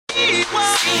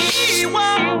Hello,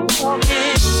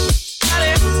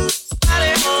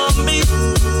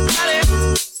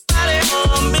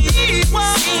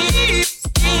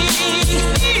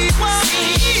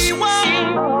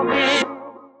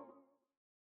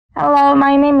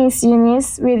 my name is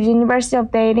Eunice with University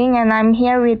of Dating, and I'm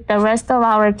here with the rest of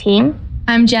our team.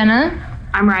 I'm Jenna.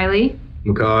 I'm Riley.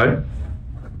 Makai.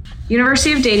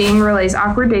 University of Dating relays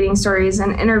awkward dating stories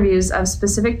and interviews of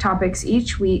specific topics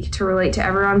each week to relate to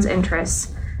everyone's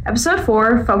interests. Episode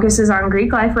 4 focuses on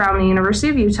Greek life around the University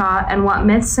of Utah and what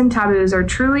myths and taboos are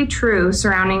truly true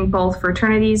surrounding both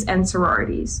fraternities and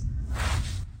sororities.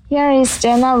 Here is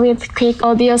Jenna with quick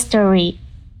audio story.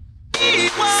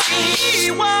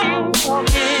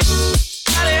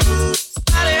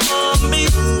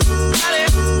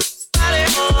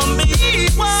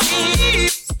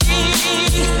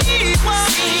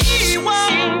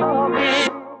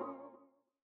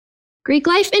 Greek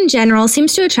life in general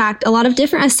seems to attract a lot of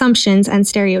different assumptions and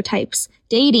stereotypes.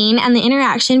 Dating and the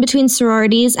interaction between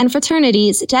sororities and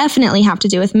fraternities definitely have to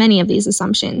do with many of these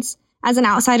assumptions. As an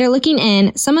outsider looking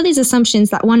in, some of these assumptions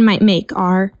that one might make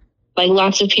are like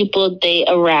lots of people date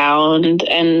around,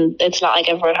 and it's not like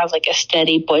everyone has like a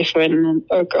steady boyfriend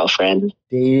or girlfriend.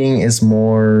 Dating is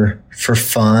more for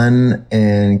fun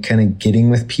and kind of getting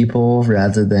with people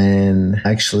rather than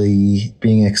actually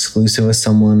being exclusive with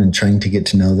someone and trying to get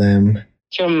to know them.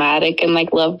 Dramatic and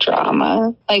like love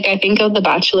drama. Like I think of The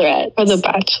Bachelorette or The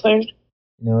Bachelor. You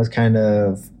know, it's kind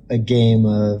of a game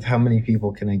of how many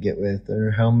people can I get with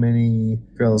or how many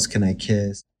girls can I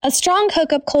kiss. A strong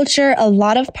hookup culture, a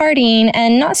lot of partying,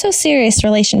 and not so serious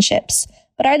relationships.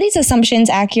 But are these assumptions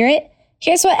accurate?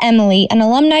 Here's what Emily, an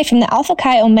alumni from the Alpha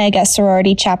Chi Omega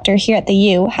sorority chapter here at the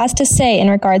U, has to say in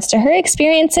regards to her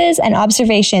experiences and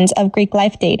observations of Greek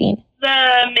life dating.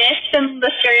 The myths and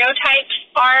the stereotypes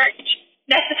aren't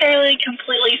necessarily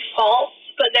completely false,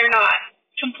 but they're not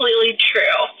completely true.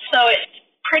 So it's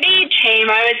pretty tame,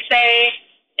 I would say.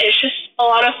 It's just a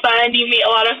lot of fun. You meet a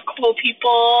lot of cool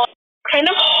people. Kind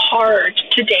of hard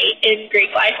to date in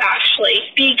Greek life, actually,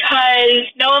 because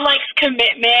no one likes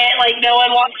commitment. Like, no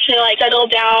one wants to, like, settle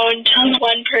down to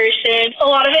one person. A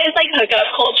lot of it is, like, hookup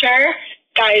culture.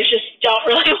 Guys just don't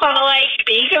really want to, like,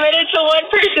 be committed to one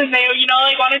person. They,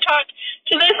 like, want to talk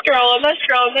to this girl and this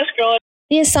girl and this girl.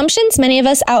 The assumptions many of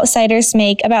us outsiders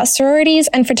make about sororities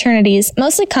and fraternities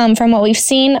mostly come from what we've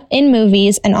seen in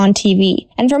movies and on TV,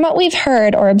 and from what we've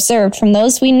heard or observed from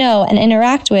those we know and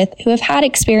interact with who have had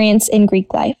experience in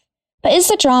Greek life. But is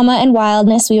the drama and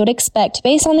wildness we would expect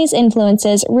based on these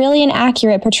influences really an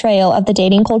accurate portrayal of the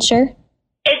dating culture?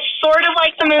 It's sort of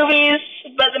like the movies,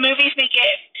 but the movies make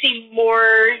it seem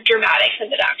more dramatic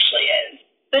than it actually is.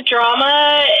 The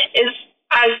drama is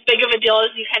as big of a deal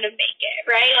as you kind of make it,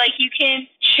 right? Like, you can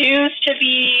choose to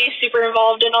be super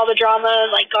involved in all the drama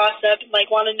and, like, gossip and, like,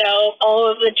 want to know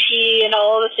all of the tea and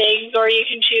all of the things, or you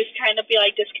can choose to kind of be,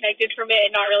 like, disconnected from it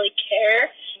and not really care.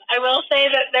 I will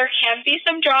say that there can be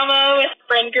some drama with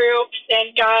friend groups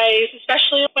and guys,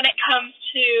 especially when it comes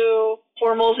to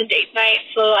formals and date nights.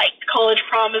 So, like, college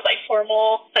prom is, like,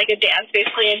 formal, like a dance,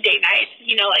 basically, and date nights.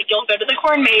 Like, you'll go to the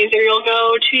corn maze or you'll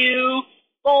go to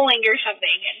bowling or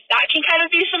something, and that can kind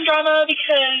of be some drama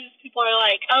because people are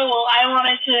like, oh, well, I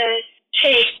wanted to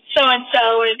take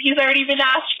so-and-so, and he's already been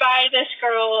asked by this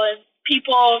girl, and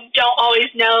people don't always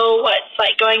know what's,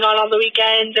 like, going on the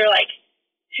weekends, or, like,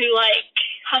 who, like,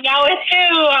 hung out with who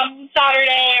on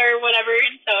Saturday or whatever,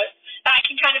 and so that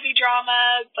can kind of be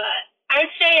drama, but I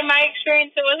would say in my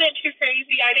experience it wasn't too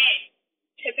crazy. I didn't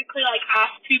typically, like,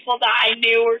 ask people that I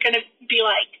knew were going to be,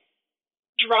 like,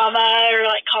 drama or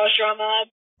like college drama.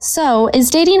 So, is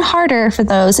dating harder for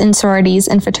those in sororities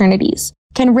and fraternities?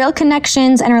 Can real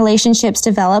connections and relationships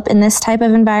develop in this type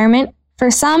of environment?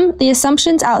 For some, the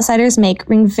assumptions outsiders make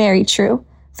ring very true.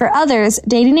 For others,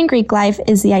 dating in Greek life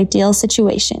is the ideal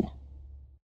situation.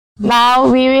 Now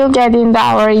we will get into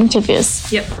our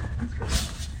interviews. Yep.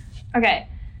 Okay,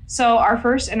 so our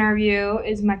first interview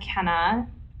is McKenna.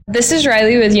 This is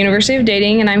Riley with University of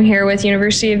Dating, and I'm here with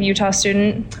University of Utah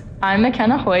student. I'm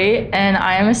McKenna Hoyt, and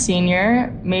I am a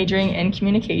senior majoring in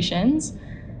communications.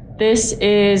 This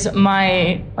is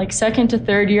my second to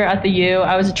third year at the U.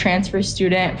 I was a transfer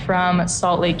student from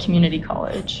Salt Lake Community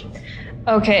College.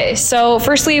 Okay, so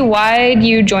firstly, why do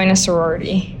you join a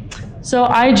sorority? So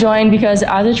I joined because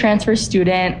as a transfer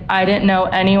student, I didn't know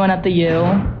anyone at the U.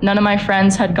 None of my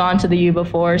friends had gone to the U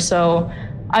before, so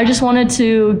I just wanted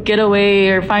to get away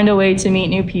or find a way to meet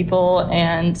new people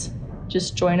and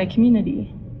just join a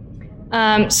community.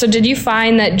 So did you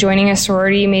find that joining a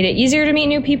sorority made it easier to meet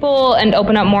new people and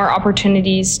open up more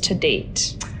opportunities to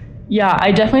date? Yeah,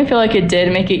 I definitely feel like it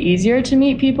did make it easier to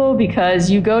meet people because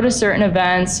you go to certain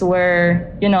events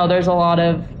where, you know, there's a lot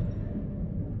of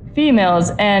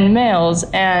females and males,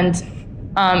 and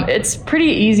it's pretty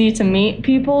easy to meet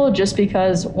people just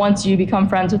because once you become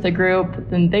friends with a group,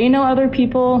 then they know other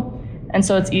people, and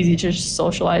so it's easy to just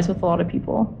socialize with a lot of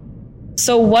people.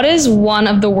 So what is one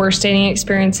of the worst dating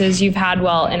experiences you've had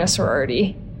while in a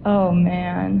sorority? Oh,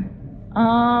 man.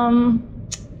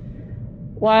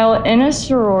 While in a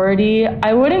sorority,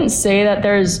 I wouldn't say that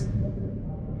there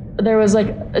was like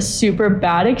a super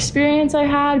bad experience I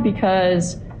had,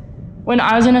 because when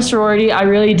I was in a sorority, I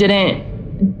really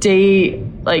didn't date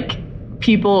like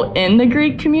people in the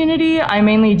Greek community. I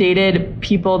mainly dated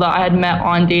people that I had met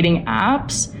on dating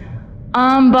apps.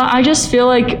 But I just feel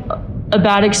like a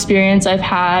bad experience I've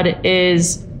had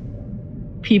is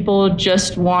people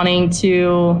just wanting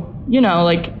to, you know,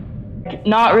 like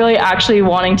not really actually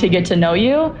wanting to get to know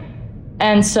you.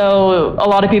 And so a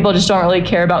lot of people just don't really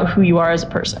care about who you are as a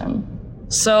person.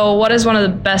 So what is one of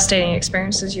the best dating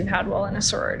experiences you've had while in a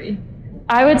sorority?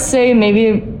 I would say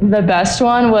maybe the best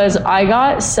one was I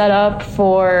got set up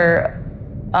for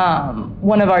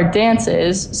one of our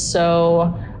dances.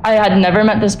 So I had never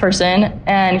met this person,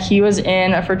 and he was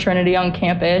in a fraternity on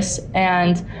campus,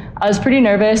 and I was pretty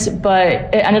nervous, but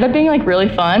it ended up being like really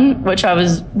fun, which I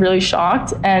was really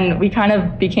shocked, and we kind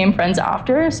of became friends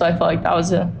after, so I felt like that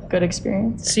was a good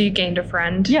experience. So you gained a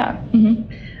friend? Yeah.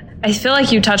 I feel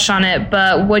like you touched on it,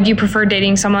 but would you prefer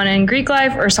dating someone in Greek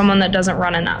life or someone that doesn't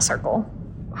run in that circle?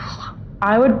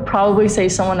 I would probably say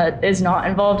someone that is not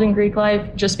involved in Greek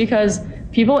life, just because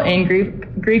people in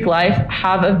Greek life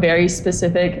have a very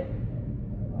specific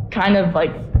kind of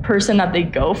like person that they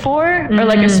go for, or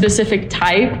like a specific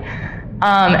type.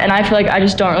 And I feel like I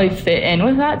just don't really fit in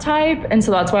with that type. And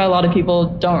so that's why a lot of people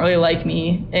don't really like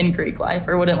me in Greek life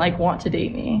or wouldn't like want to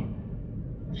date me.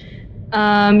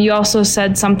 You also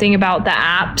said something about the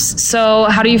apps. So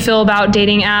how do you feel about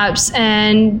dating apps?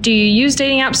 And do you use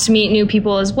dating apps to meet new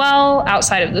people as well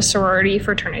outside of the sorority,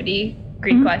 fraternity,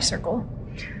 Greek life circle?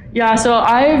 Yeah, so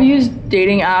I've used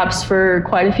dating apps for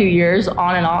quite a few years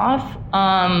on and off.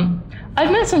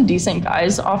 I've met some decent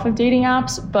guys off of dating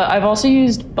apps, but I've also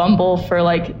used Bumble for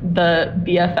like the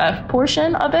BFF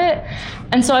portion of it.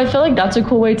 And so I feel like that's a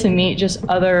cool way to meet just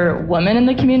other women in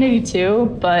the community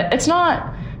too. But it's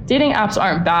not, dating apps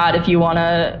aren't bad if you want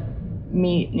to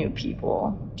meet new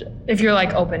people. If you're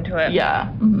like open to it.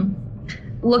 Yeah.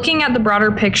 Looking at the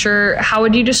broader picture, how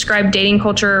would you describe dating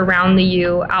culture around the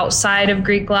U, outside of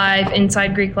Greek life,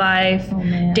 inside Greek life,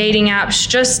 dating apps,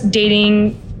 just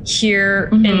dating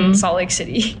here in Salt Lake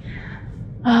City?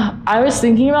 I was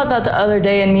thinking about that the other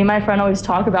day, and me and my friend always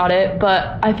talk about it,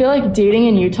 but I feel like dating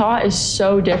in Utah is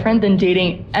so different than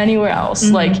dating anywhere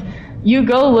else. Like, you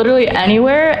go literally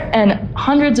anywhere and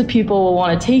hundreds of people will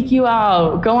want to take you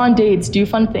out, go on dates, do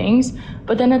fun things.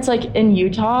 But then it's like in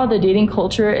Utah, the dating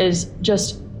culture is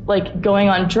just like going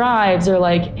on drives or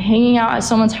like hanging out at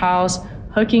someone's house,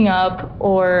 hooking up,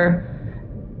 or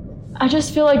I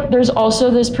just feel like there's also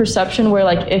this perception where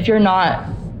like if you're not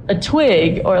a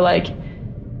twig or like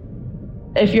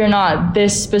if you're not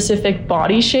this specific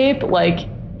body shape, like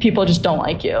people just don't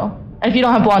like you. If you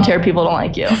don't have blonde hair, people don't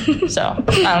like you. So I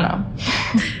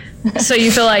don't know. So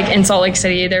you feel like in Salt Lake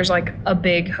City, there's like a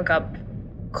big hookup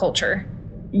culture,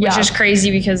 which is crazy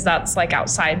because that's like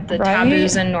outside the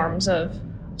taboos and norms of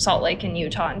Salt Lake and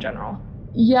Utah in general.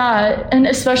 Yeah, and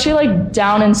especially like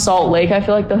down in Salt Lake, I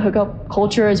feel like the hookup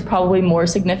culture is probably more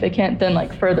significant than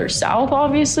like further south,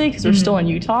 obviously, because we're still in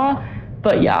Utah.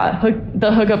 But yeah,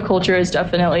 the hookup culture is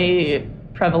definitely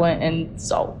prevalent in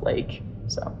Salt Lake.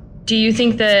 So. Do you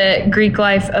think that Greek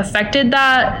life affected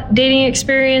that dating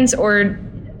experience, or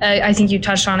I think you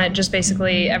touched on it, just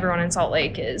basically everyone in Salt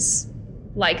Lake is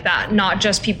like that, not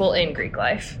just people in Greek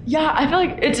life? Yeah, I feel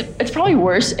like it's probably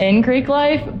worse in Greek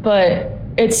life, but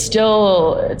it's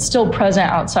still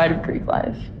present outside of Greek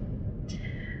life.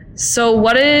 So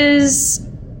what is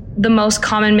the most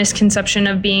common misconception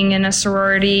of being in a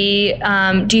sorority?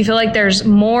 Do you feel like there's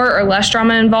more or less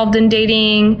drama involved in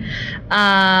dating?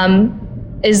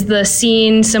 Is the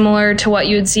scene similar to what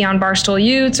you would see on Barstool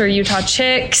Utes or Utah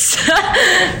Chicks?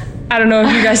 I don't know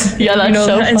if you guys know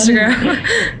so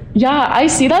Instagram. Yeah, I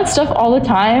see that stuff all the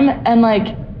time, and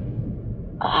like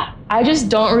I just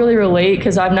don't really relate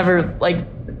because I've never like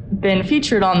been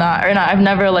featured on that, and I've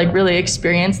never like really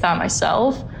experienced that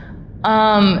myself.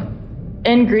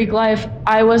 In Greek life,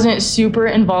 I wasn't super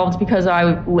involved because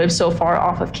I live so far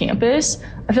off of campus.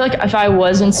 I feel like if I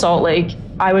was in Salt Lake,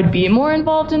 I would be more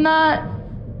involved in that.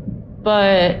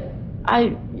 But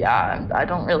I yeah, I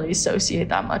don't really associate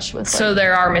that much with. So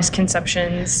there are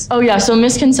misconceptions. Oh yeah, so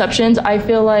misconceptions. I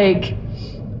feel like,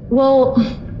 well,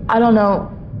 I don't know.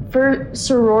 For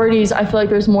sororities, I feel like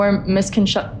there's more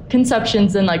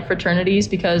misconceptions than like fraternities,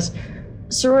 because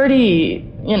sorority,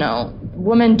 you know,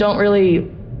 women don't really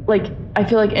like, I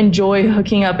feel like, enjoy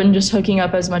hooking up and just hooking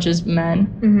up as much as men.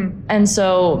 Mm-hmm. And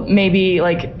so maybe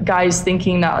like guys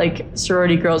thinking that like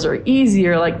sorority girls are easy,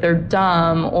 or like they're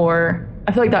dumb, or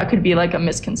I feel like that could be like a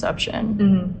misconception.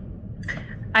 Mm-hmm.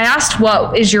 I asked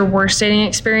what is your worst dating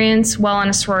experience while in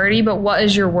a sorority, but what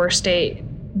is your worst date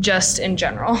just in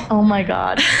general? Oh my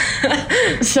God.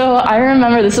 So I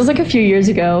remember, this was like a few years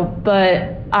ago,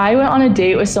 but I went on a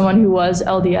date with someone who was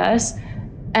LDS,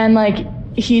 and like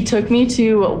he took me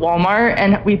to Walmart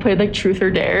and we played like Truth or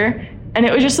Dare, and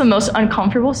it was just the most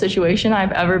uncomfortable situation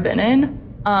I've ever been in.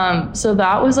 So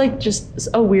that was like just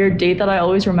a weird date that I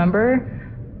always remember.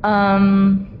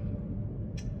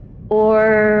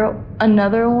 Or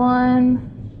another one,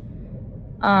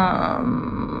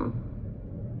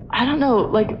 I don't know,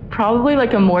 like probably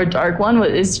like a more dark one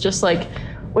is just like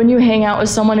when you hang out with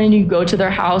someone and you go to their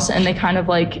house and they kind of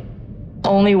like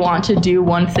only want to do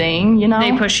one thing, you know?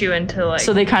 They push you into like,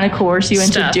 so they kind of coerce you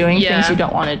into doing yeah. things you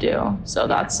don't want to do. So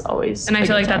that's always, and I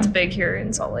feel like that's big here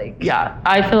in Salt Lake. Yeah,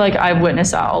 I feel like I've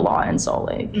witnessed that a lot in Salt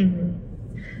Lake.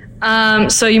 Mm-hmm.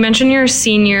 So you mentioned you're a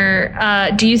senior.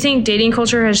 Do you think dating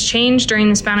culture has changed during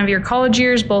the span of your college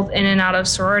years, both in and out of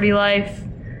sorority life?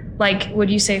 Like, would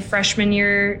you say freshman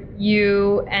year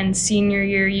you and senior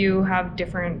year you have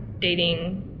different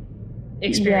dating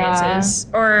experiences?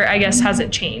 Yeah. Or I guess, has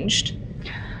it changed?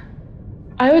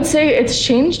 I would say it's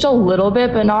changed a little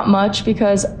bit, but not much,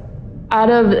 because out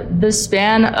of the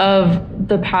span of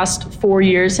the past 4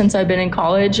 years since I've been in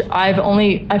college, I feel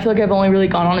like I've only really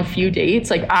gone on a few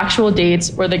dates, like actual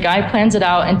dates where the guy plans it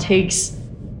out and takes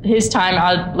his time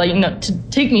out, like, you know, to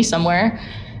take me somewhere.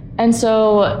 And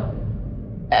so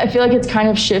I feel like it's kind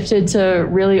of shifted to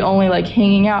really only like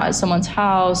hanging out at someone's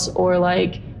house, or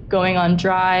like going on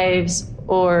drives,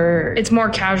 or it's more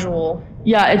casual.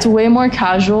 Yeah, it's way more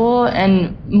casual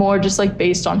and more just like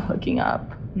based on hooking up.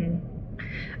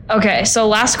 Okay, so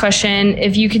last question.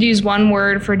 If you could use one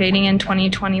word for dating in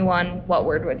 2021, what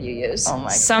word would you use? Oh my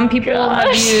Some people gosh.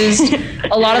 have used,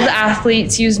 a lot of the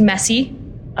athletes use messy.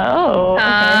 Oh, okay.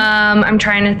 I'm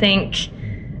trying to think.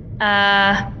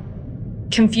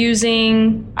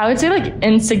 Confusing. I would say like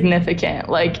insignificant.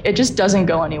 Like it just doesn't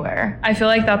go anywhere. I feel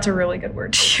like that's a really good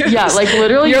word to use. Yeah, like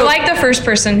literally. You're like the first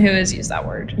person who has used that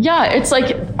word. Yeah, it's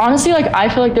like, honestly, like I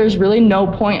feel like there's really no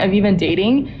point of even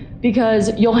dating,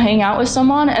 because you'll hang out with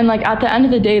someone and like at the end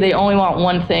of the day, they only want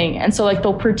one thing. And so like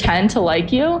they'll pretend to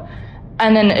like you,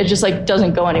 and then it just like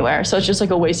doesn't go anywhere. So it's just like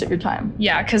a waste of your time.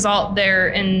 Yeah, because they're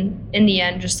in the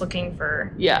end just looking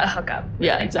for a hookup. Really.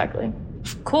 Yeah, exactly.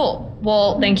 Cool.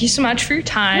 Well, thank you so much for your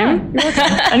time.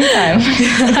 Yeah, you're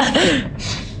welcome.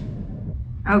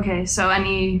 Anytime. Okay, so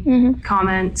any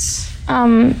comments?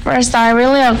 First, I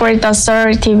really agree that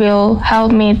sorority will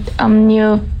help meet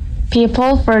new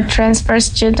people for transfer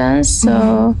students.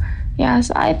 So,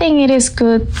 yes, I think it is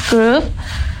good group.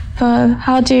 But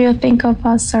how do you think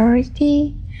about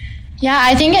sorority? Yeah,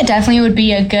 I think it definitely would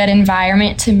be a good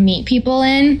environment to meet people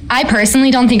in. I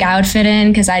personally don't think I would fit in,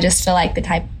 because I just feel like the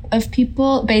type of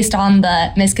people, based on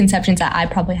the misconceptions that I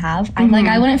probably have, I feel like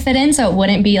I wouldn't fit in, so it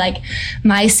wouldn't be like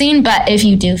my scene. But if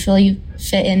you do feel you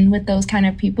fit in with those kind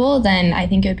of people, then I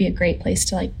think it would be a great place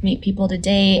to like meet people to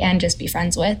date and just be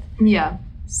friends with. Yeah.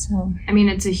 So I mean,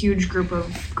 it's a huge group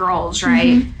of girls,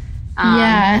 right?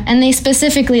 Yeah, and they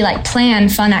specifically like plan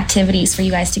fun activities for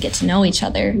you guys to get to know each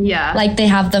other. Yeah. Like they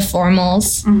have the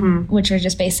formals, which are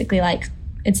just basically like,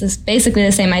 it's basically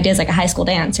the same idea as like a high school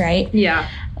dance, right? Yeah.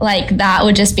 Like that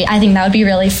would just be, I think that would be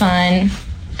really fun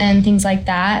and things like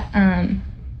that.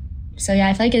 So yeah,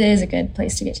 I feel like it is a good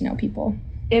place to get to know people.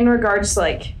 In regards to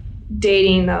like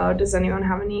dating though, does anyone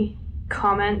have any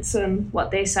comments on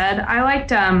what they said? I liked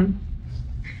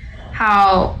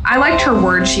her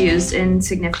word she used,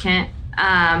 insignificant.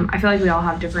 I feel like we all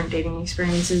have different dating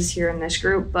experiences here in this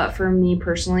group, but for me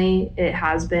personally, it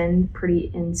has been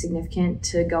pretty insignificant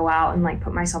to go out and like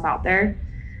put myself out there.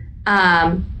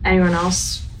 Anyone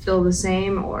else feel the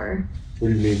same, or? What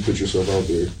do you mean, put yourself out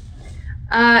there?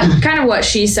 Kind of what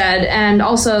she said, and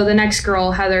also the next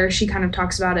girl, Heather, she kind of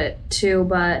talks about it too,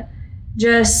 but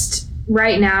just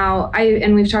right now,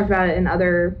 and we've talked about it in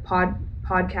other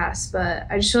podcasts, but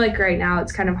I just feel like right now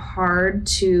it's kind of hard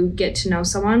to get to know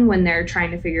someone when they're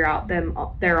trying to figure out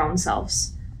their own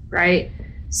selves, right?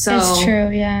 So it's true,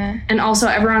 yeah. And also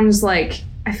everyone's like,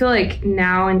 I feel like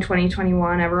now in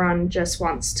 2021, everyone just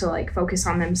wants to like focus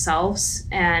on themselves,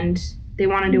 and they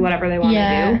want to do whatever they want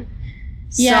to do.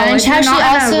 Yeah, so and if you're how she not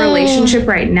in also- a relationship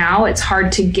right now, it's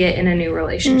hard to get in a new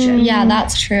relationship. Yeah,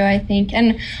 that's true, I think.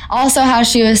 And also how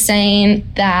she was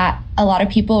saying that a lot of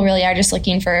people really are just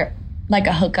looking for like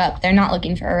a hookup. They're not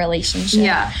looking for a relationship.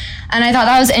 Yeah. And I thought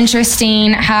that was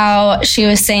interesting how she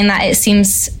was saying that it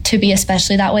seems to be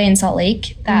especially that way in Salt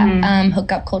Lake, that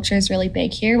hookup culture is really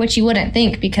big here, which you wouldn't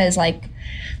think because like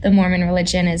the Mormon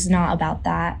religion is not about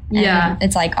that. And Yeah.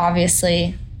 it's like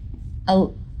obviously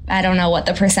I don't know what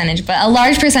the percentage, but a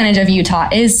large percentage of Utah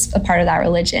is a part of that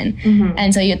religion.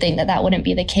 And so you'd think that that wouldn't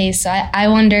be the case. So I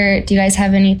wonder, do you guys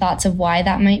have any thoughts of why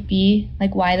that might be?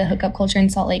 Like why the hookup culture in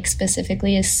Salt Lake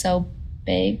specifically is so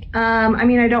big? I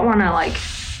mean, I don't want to like,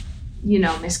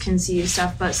 misconceive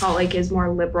stuff, but Salt Lake is more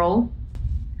liberal.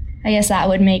 I guess that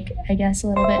would make, a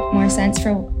little bit more sense for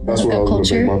the That's what I hookup was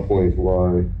culture. going to make my point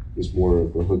why it's more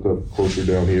of a hookup culture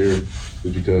down here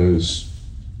is because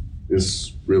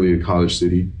it's really a college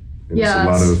city. And Yeah,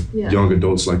 there's a lot of yeah. young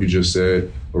adults, like you just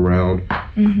said, around.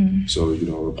 Mm-hmm. So,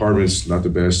 apartments, not the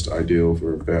best ideal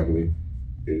for a family.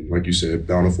 And like you said,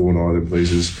 Bountiful and all other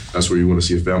places, that's where you want to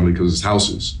see a family because it's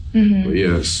houses. Mm-hmm. But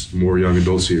yeah, it's more young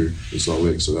adults here in Salt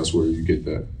Lake, so that's where you get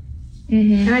that.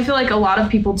 Mm-hmm. And I feel like a lot of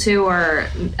people too are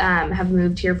have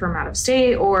moved here from out of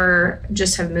state or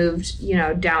just have moved,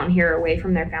 down here away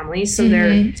from their families. So they're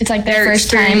It's like their they're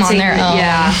first time on their own.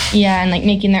 experiencing- yeah. And like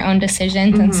making their own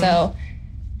decisions. And so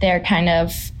they're kind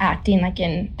of acting like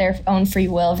in their own free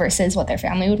will versus what their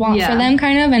family would want for them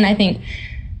kind of. And I think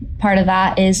part of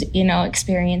that is,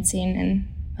 experiencing and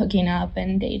hooking up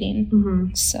and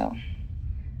dating. So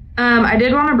I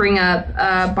did want to bring up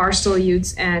Barstool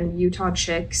Utes and Utah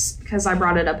Chicks because I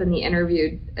brought it up in the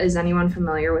interview. Is anyone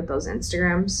familiar with those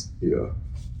Instagrams? Yeah.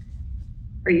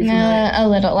 Are you familiar? a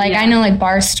little. Like Yeah. I know like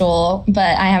Barstool,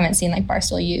 but I haven't seen like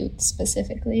Barstool Youth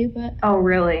specifically. But Oh,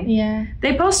 really? yeah.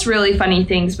 They post really funny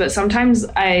things, but sometimes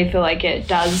I feel like it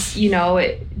does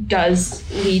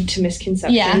lead to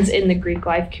misconceptions in the Greek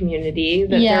life community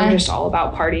that they're just all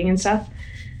about partying and stuff.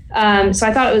 So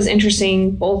I thought it was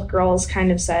interesting. Both girls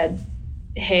kind of said,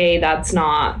 hey, that's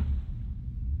not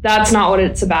what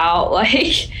it's about.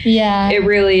 Like, Yeah. it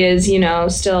really is,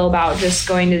 still about just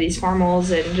going to these formals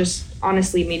and just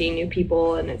honestly meeting new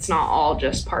people, and it's not all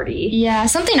just party. Yeah,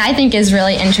 something I think is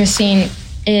really interesting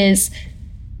is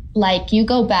like you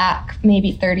go back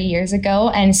maybe 30 years ago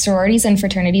and sororities and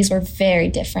fraternities were very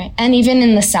different. And even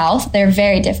in the South, they're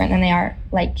very different than they are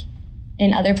like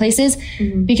in other places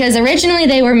because originally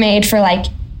they were made for like,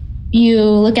 you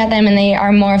look at them and they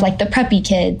are more of like the preppy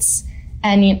kids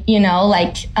and they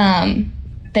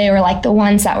were like the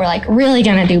ones that were like really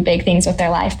gonna do big things with their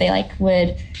life. They like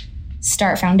would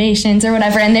start foundations or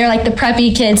whatever, and they're like the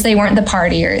preppy kids, they weren't the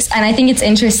partiers. And I think it's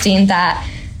interesting that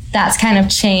that's kind of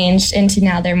changed into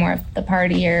now they're more of the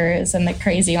partiers and the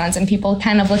crazy ones, and people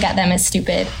kind of look at them as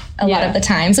stupid a lot of the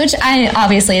times, which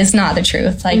obviously is not the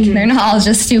truth. Like they're not all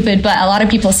just stupid, but a lot of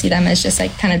people see them as just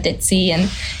like kind of ditzy and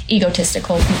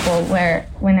egotistical people, where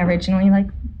when originally like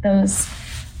those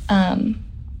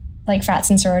like frats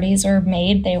and sororities were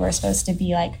made, they were supposed to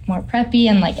be like more preppy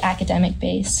and like academic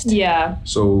based. Yeah.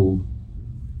 So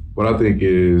what I think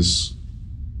is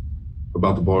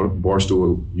about the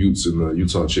Barstool Utes and the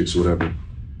Utah Chicks or whatever,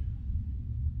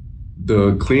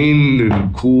 the clean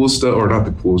and cool stuff, or not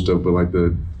the cool stuff, but like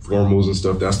the formals and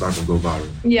stuff, that's not gonna go viral.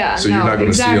 Yeah. So you're not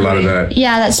gonna see a lot of that.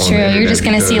 Yeah, that's on true. the You're internet just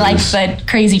gonna see like the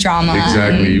crazy drama.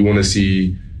 Exactly. You want to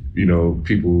see,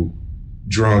 people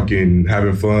drunk and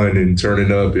having fun and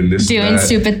turning up and this Doing and that.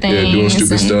 stupid Yeah, doing things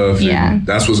stupid and- stuff. yeah. And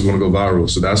that's what's going to go viral.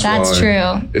 So that's why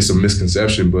true. it's a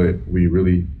misconception, but we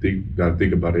really gotta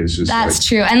think about it. It's just That's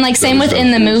true. And like same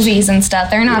within the movies and stuff.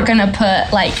 They're not gonna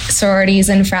put like sororities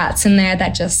and frats in there that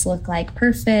just look like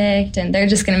perfect, and they're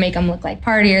just gonna make them look like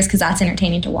partiers because that's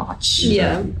entertaining to watch.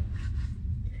 Yeah.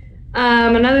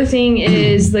 Another thing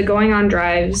is the going on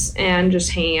drives and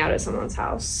just hanging out at someone's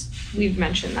house. We've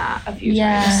mentioned that a few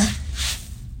times.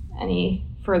 Any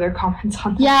further comments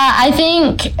on that? Yeah, I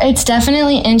think it's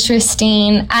definitely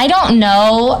interesting. I don't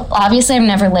know. Obviously, I've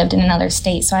never lived in another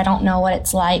state, so I don't know what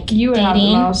it's like You would have the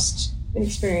dating. most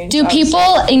experience. Do I would say.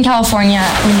 people in California,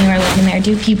 when you were living there,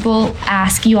 do people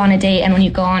ask you on a date, and when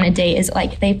you go on a date, is it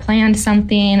like they planned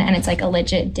something and it's like a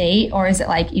legit date, or is it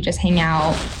like you just hang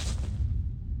out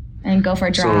and go for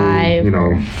a drive?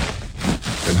 So,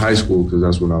 in high school, because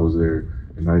that's when I was there,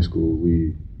 in high school,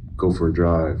 we go for a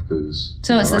drive because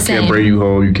So it's the I same. can't bring you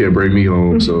home, you can't bring me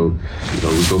home. So, we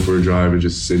go for a drive and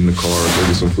just sit in the car, go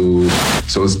get some food.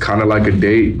 So it's kind of like a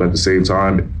date, but at the same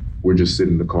time, we're just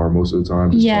sitting in the car most of the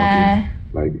time, just talking,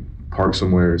 like park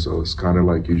somewhere. So it's kind of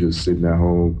like you just sitting at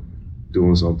home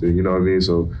doing something, you know what I mean?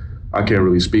 So I can't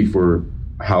really speak for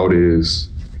how it is.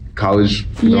 College.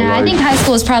 I think high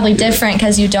school is probably different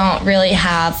because you don't really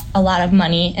have a lot of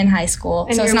money in high school.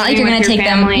 And so it's not like you're going to take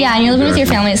them. Yeah, and you're living with your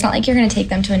family. It's not like you're going to take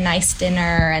them to a nice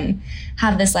dinner and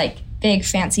have this like big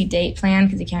fancy date plan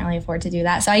because you can't really afford to do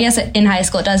that. So I guess in high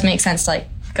school it does make sense to like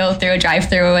go through a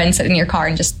drive-through and sit in your car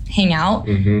and just hang out.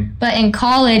 Mm-hmm. But in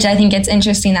college, I think it's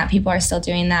interesting that people are still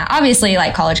doing that. Obviously,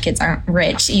 like college kids aren't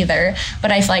rich either,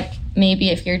 but I feel like maybe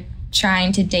if you're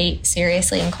trying to date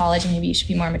seriously in college, maybe you should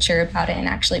be more mature about it and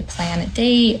actually plan a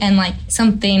date and like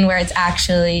something where it's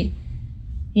actually,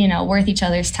 you know, worth each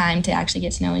other's time to actually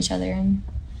get to know each other and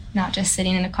not just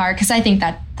sitting in a car. Because I think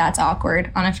that's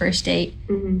awkward on a first date.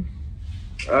 Mm-hmm.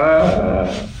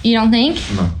 You don't think?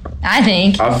 No. I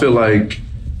think. I feel like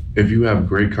if you have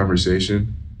great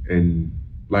conversation, and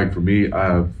like for me,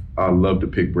 I love to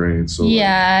pick brains. So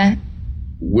yeah.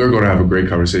 We're going to have a great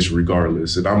conversation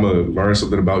regardless. And I'm going to learn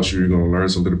something about you. You're going to learn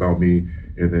something about me.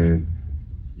 And then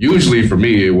usually for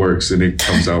me, it works and it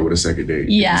comes out with a second date.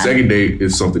 Yeah. The second date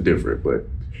is something different, but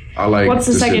I like. What's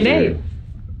the second date?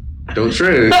 Don't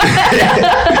trip.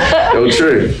 Don't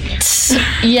trip.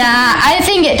 Yeah, I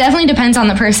think it definitely depends on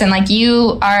the person. Like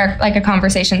you are like a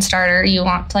conversation starter. You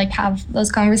want to like have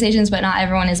those conversations, but not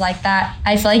everyone is like that.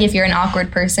 I feel like if you're an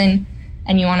awkward person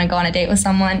and you want to go on a date with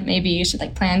someone, maybe you should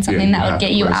like plan something that would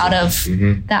get you out of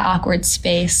that awkward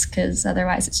space, because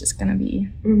otherwise it's just going to be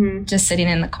just sitting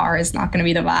in the car is not going to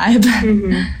be the vibe.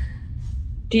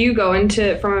 Do you go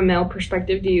into, from a male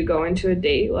perspective, do you go into a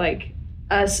date like,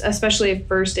 especially a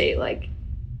first date, like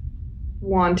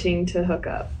wanting to hook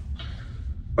up?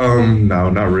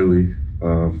 No, not really.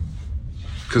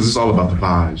 Because it's all about the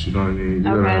vibes, you know what I mean? You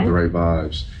gotta have the right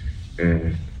vibes.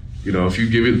 And you know, if you're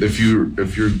giving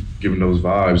those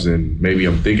vibes, then maybe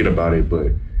I'm thinking about it, but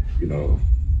you know,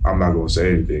 I'm not gonna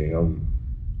say anything.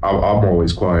 I'm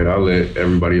always quiet. I let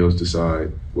everybody else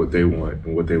decide what they want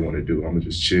and what they want to do. I'm gonna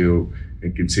just chill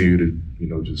and continue to, you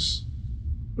know, just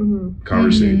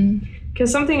conversate.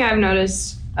 Because something I've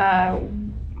noticed,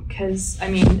 because I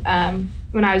mean,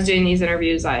 when I was doing these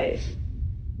interviews, I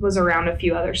was around a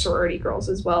few other sorority girls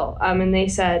as well, and they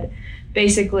said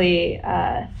basically,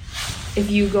 if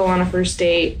you go on a first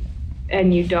date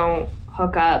and you don't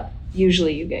hook up,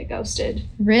 usually you get ghosted.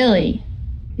 Really?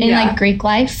 In like Greek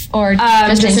life or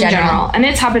just in general? And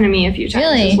it's happened to me a few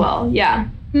times as well. Yeah.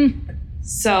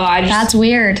 So that's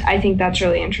weird. I think that's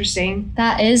really interesting.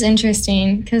 That is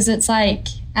interesting because it's like,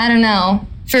 I don't know.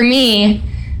 For me,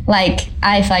 like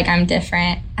I feel like I'm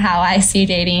different how I see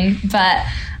dating, but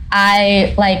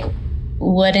I like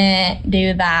wouldn't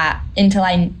do that until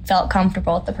I felt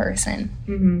comfortable with the person.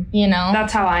 You know?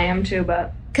 That's how I am too,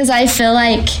 but because I feel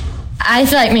like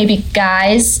maybe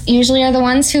guys usually are the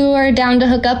ones who are down to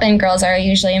hook up and girls are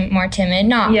usually more timid.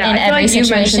 Not in every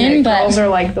situation, but girls are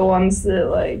like the ones that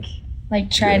like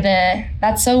try to.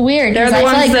 That's so weird because I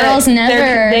feel like girls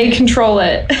never. They control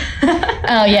it.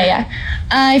 Oh yeah.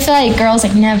 I feel like girls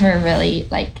like never really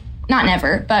like, not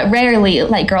never, but rarely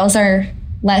like girls are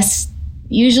less.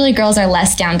 Usually girls are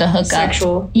less down to hook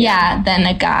Sexual. up. Yeah, than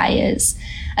a guy is,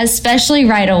 especially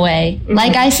right away.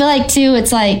 Like I feel like too,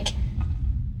 it's like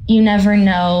you never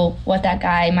know what that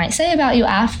guy might say about you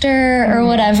after or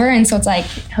whatever, and so it's like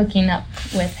hooking up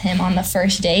with him on the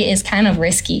first date is kind of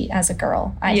risky as a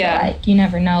girl. I feel like you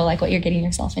never know like what you're getting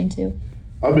yourself into.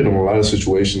 I've been in a lot of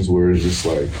situations where it's just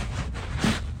like,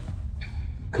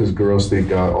 because girls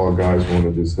think all guys want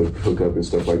to just hook up and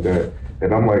stuff like that.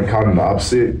 And I'm like kind of the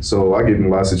opposite. So I get in a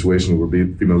lot of situations where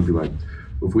females be like,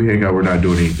 if we hang out, we're not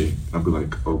doing anything. I'll be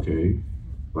like, okay.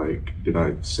 Like, did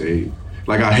I say?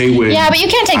 Like, I hate when... Yeah, but you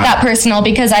can't take that personal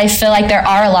because I feel like there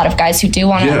are a lot of guys who do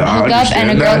want to hook up and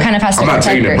a girl kind of has to protect herself.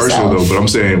 I'm not taking it personal though, but I'm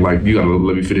saying like, you gotta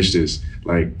let me finish this.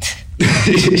 Like,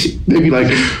 they be like,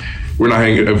 we're not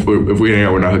hanging, if we hang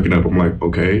out, we're not hooking up. I'm like,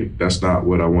 okay, that's not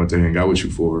what I want to hang out with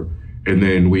you for. And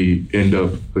then we end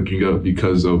up hooking up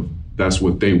because of that's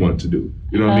what they want to do.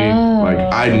 You know what I mean?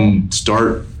 Like I didn't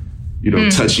start, you know,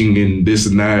 touching and this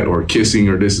and that or kissing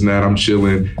or this and that. I'm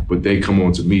chilling, but they come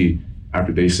on to me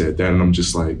after they said that, and I'm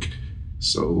just like,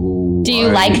 so. Do you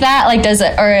like that? Like, does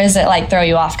it, or is it like throw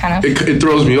you off kind of? It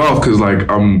throws me off because like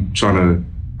I'm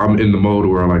in the mode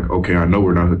where I'm like, okay, I know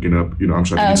we're not hooking up. You know, I'm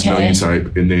trying to get to know you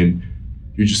type, and then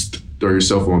you just throw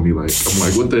yourself on me. Like I'm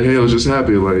like, what the hell just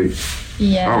happened? Like,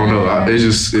 I don't know.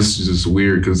 It's just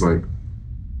weird because like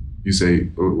you say,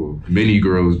 many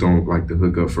girls don't like to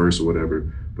hook up first or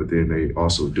whatever, but then they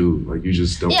also do. Like you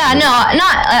just don't. Yeah,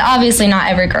 not obviously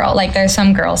not every girl. Like there's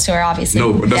some girls who are obviously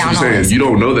but that's what I'm saying. You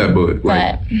don't know that, but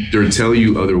like they're telling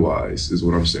you otherwise is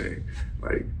what I'm saying.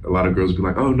 Like a lot of girls be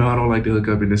like, oh no, I don't like to hook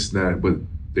up and this and that, but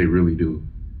they really do.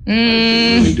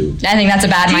 Really do. I think that's a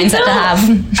bad mindset to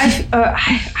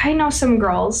have. I know some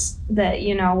girls that,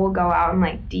 you know, will go out and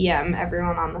like DM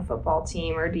everyone on the football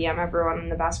team or DM everyone on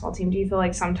the basketball team. Do you feel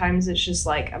like sometimes it's just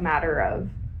like a matter of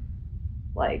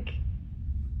like,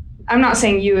 I'm not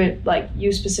saying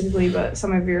you specifically, but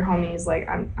some of your homies, like,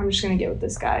 I'm just going to get with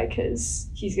this guy because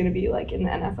he's going to be like in the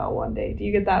NFL one day. Do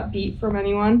you get that beat from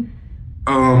anyone?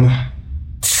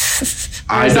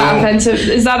 Is that offensive?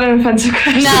 Is that an offensive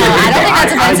question? No, I don't think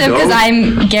that's offensive because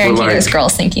I'm guaranteed there's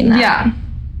girls thinking that. Yeah.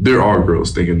 There are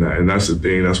girls thinking that, and that's the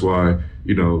thing. That's why,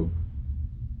 you know,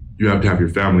 you have to have your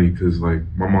family because, like,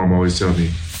 my mom always tell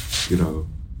me, you know,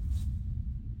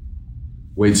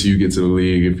 wait till you get to the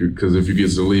league because if you get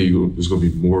to the league, there's going to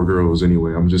be more girls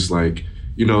anyway. I'm just like,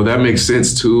 you know, that makes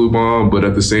sense too, Mom, but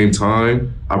at the same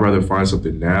time, I'd rather find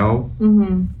something now.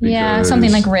 Mm-hmm. Yeah,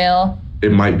 something like real.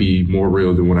 It might be more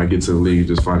real than when I get to the league,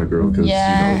 just find a girl. Because, you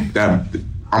know, that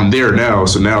I'm there now,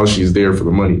 so now she's there for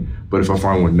the money. But if I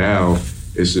find one now,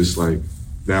 it's just like,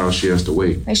 now she has to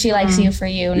wait. Like she likes you for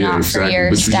you, not exactly. For your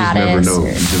but status. You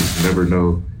just never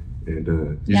know.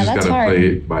 And you just got to play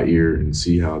it by ear and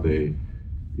see how they,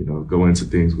 you know, go into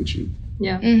things with you.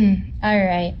 Yeah. Mm-hmm. All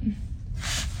right.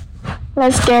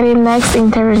 Let's get in next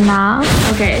interview now.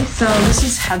 Okay, so this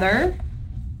is Heather.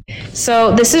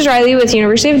 So this is Riley with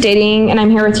University of Dating, and I'm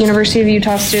here with University of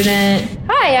Utah student.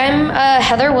 Hi, I'm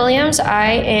Heather Williams.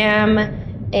 I am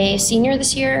a senior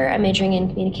this year. I'm majoring in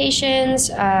communications.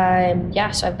 So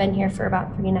I've been here for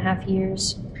about 3.5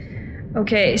 years.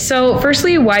 Okay, so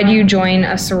firstly, why do you join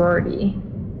a sorority?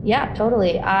 Yeah,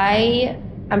 totally.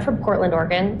 I'm from Portland,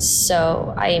 Oregon,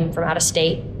 so I am from out of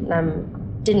state.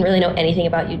 Didn't really know anything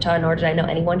about Utah, nor did I know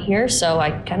anyone here, so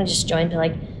I kind of just joined to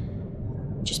like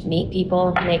just meet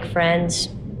people, make friends.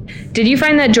 Did you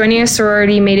find that joining a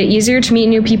sorority made it easier to meet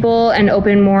new people and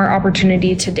open more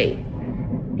opportunity to date?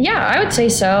 Yeah, I would say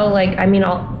so. Like, I mean,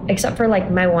 except for like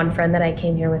my one friend that I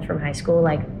came here with from high school,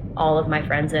 like all of my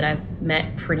friends that I've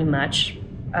met pretty much,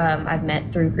 I've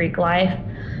met through Greek life,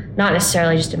 not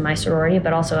necessarily just in my sorority,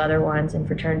 but also other ones in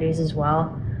fraternities as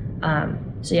well.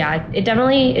 So yeah,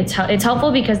 it's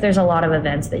helpful because there's a lot of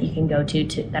events that you can go to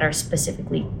that are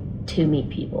specifically to meet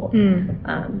people,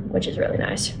 which is really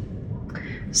nice.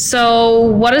 So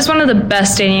what is one of the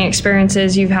best dating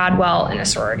experiences you've had while in a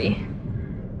sorority?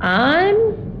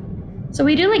 So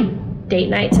we do like date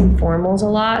nights and formals a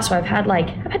lot. So I've had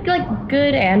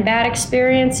good and bad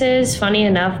experiences. Funny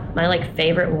enough, my like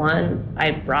favorite one,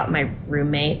 I brought my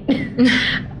roommate.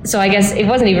 So I guess it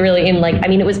wasn't even really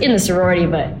it was in the sorority,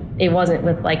 but it wasn't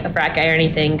with like a frat guy or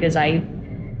anything because I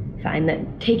find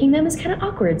that taking them is kind of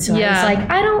awkward. So I was like,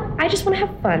 I just want to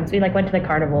have fun. So we like went to the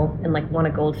carnival and like won a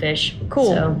goldfish.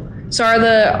 Cool. So are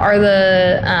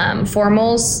the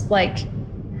formals like,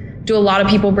 do a lot of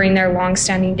people bring their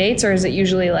long-standing dates, or is it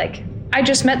usually like, I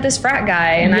just met this frat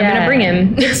guy and I'm gonna bring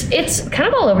him? It's kind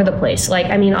of all over the place. Like,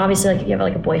 I mean, obviously, like if you have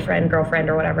like a boyfriend, girlfriend,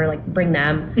 or whatever, like bring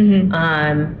them.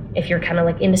 Mm-hmm. If you're kind of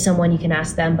like into someone, you can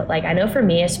ask them. But like, I know for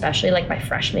me, especially like my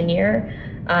freshman year,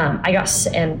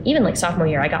 and even like sophomore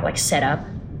year, I got like set up.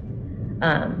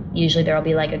 Usually there'll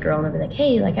be like a girl and they'll be like,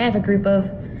 hey, like I have a group of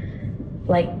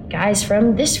like guys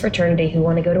from this fraternity who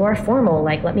want to go to our formal,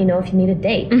 like let me know if you need a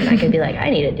date. And I could be like, I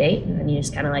need a date, and then you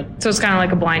just kind of like, so it's kind of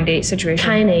like a blind date situation.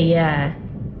 Kind of, yeah.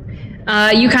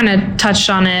 You kind of touched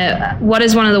on it. What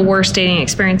is one of the worst dating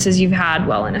experiences you've had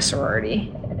while in a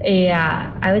sorority?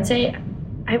 Yeah, I would say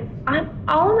I'm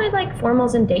all of my like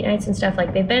formals and date nights and stuff,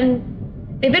 like they've been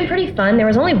pretty fun. There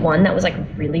was only one that was like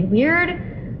really weird,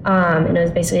 and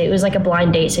it was like a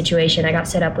blind date situation. I got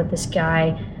set up with this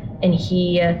guy, and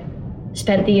he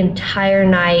spent the entire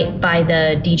night by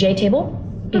the DJ table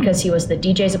because he was the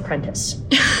DJ's apprentice.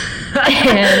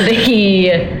 And he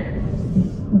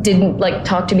didn't like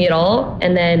talk to me at all.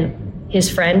 And then his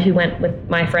friend who went with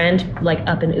my friend like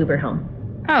up and Ubered home.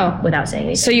 Oh. Without saying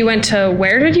anything. So you went to,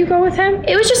 where did you go with him?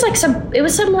 It was just like some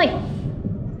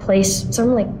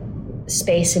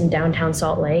space in downtown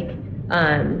Salt Lake.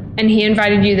 And he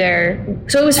invited you there.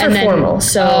 So it was for formal.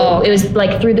 So it was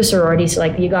like through the sorority. So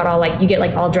like you got all like, you get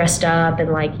like all dressed up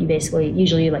and like you basically,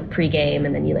 usually you like pregame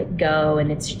and then you like go and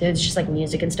it's just like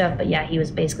music and stuff. But yeah, he was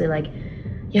basically like,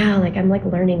 yeah, like I'm like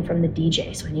learning from the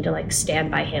DJ. So I need to like stand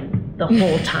by him the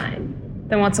whole time.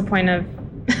 Then what's the point of?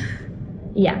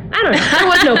 Yeah, I don't know. There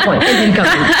was no point in him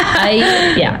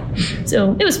coming.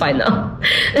 So it was fine though.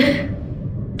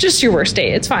 Just your worst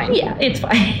date. It's fine. Yeah, it's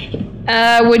fine.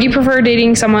 Would you prefer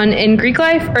dating someone in Greek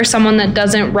life or someone that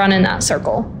doesn't run in that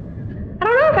circle? I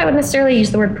don't know if I would necessarily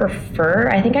use the word prefer.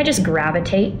 I think I just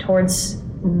gravitate towards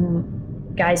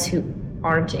guys who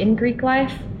aren't in Greek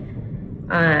life.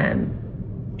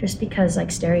 just because like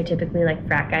stereotypically like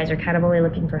frat guys are kind of only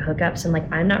looking for hookups, and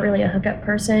like I'm not really a hookup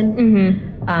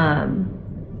person.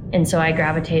 And so I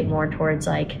gravitate more towards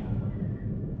like,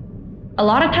 a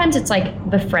lot of times it's like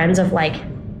the friends of like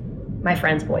my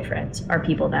friends' boyfriends are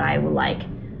people that I will like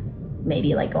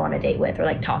maybe like go on a date with or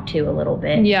like talk to a little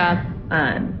bit. Yeah.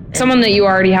 Someone that you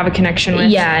already have a connection with.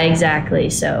 Yeah, exactly.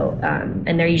 So,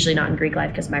 and they're usually not in Greek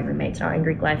life because my roommate's not in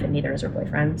Greek life and neither is her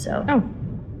boyfriend. So.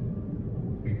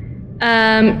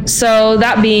 So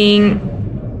that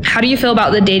being, how do you feel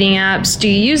about the dating apps? Do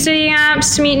you use dating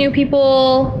apps to meet new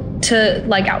people to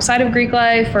like outside of Greek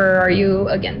life, or are you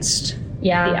against the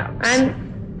apps? I'm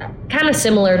kind of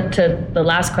similar to the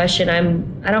last question.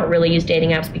 I don't really use dating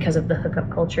apps because of the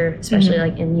hookup culture, especially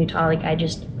like in Utah. Like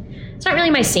it's not really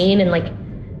my scene, and like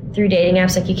through dating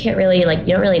apps, like you can't really like,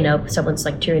 you don't really know someone's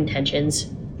like true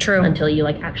intentions. True. Until you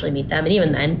like actually meet them, and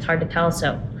even then it's hard to tell.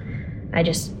 So I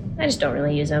just don't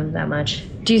really use them that much.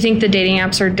 Do you think the dating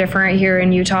apps are different here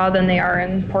in Utah than they are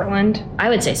in Portland? I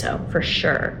would say so, for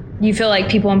sure. You feel like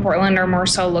people in Portland are more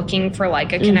so looking for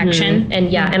like a connection?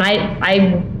 And yeah, and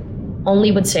I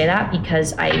only would say that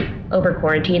because over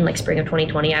quarantine, like spring of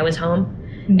 2020, I was home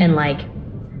and like,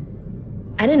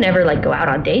 I didn't ever like go out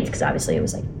on dates because obviously it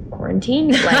was like quarantine.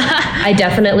 Like I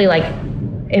definitely like,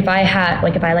 if I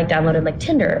downloaded like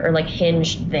Tinder or like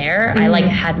Hinge there, I like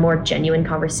had more genuine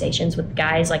conversations with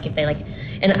guys. Like if they like,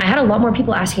 and I had a lot more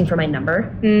people asking for my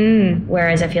number.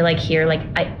 Whereas I feel like here, like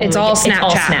it's all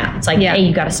Snapchat. Snap. It's like, hey,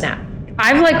 you got a Snap.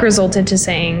 I've like resulted to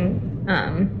saying,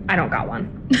 I don't got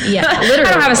one. Yeah, literally.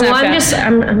 I don't have a Snapchat.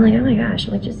 I'm like, oh my gosh.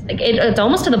 I'm like, just like, it's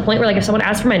almost to the point where like if someone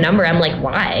asks for my number, I'm like,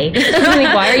 why? I'm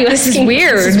like, why are you asking? This is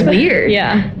weird. This is weird.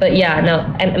 Yeah. But yeah, no,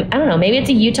 and I don't know. Maybe it's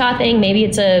a Utah thing. Maybe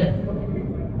it's a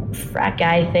frat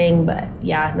guy thing. But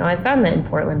yeah, no, I found that in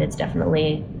Portland, it's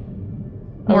definitely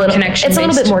more connection. It's a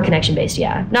little bit more connection based.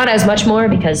 Yeah, not as much more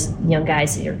because young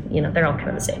guys, they're all kind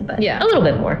of the same. But yeah, a little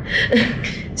bit more.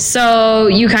 So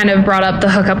you kind of brought up the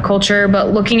hookup culture,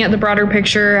 but looking at the broader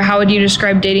picture, how would you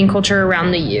describe dating culture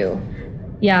around the U?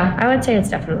 Yeah, I would say it's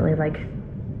definitely like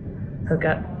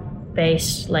hookup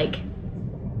based. Like,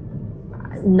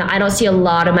 I don't see a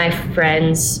lot of my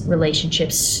friends'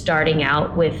 relationships starting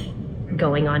out with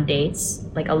going on dates.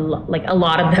 Like a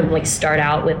lot of them like start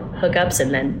out with hookups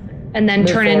and then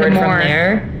turn into more. From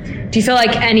there. Do you feel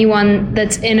like anyone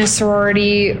that's in a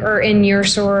sorority or in your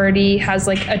sorority has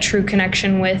like a true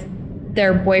connection with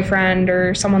their boyfriend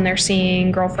or someone they're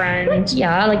seeing, girlfriend?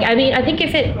 Yeah, like I mean, I think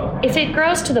if it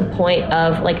grows to the point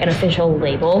of like an official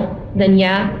label, then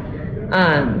yeah.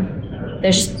 I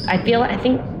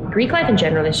think Greek life in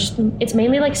general it's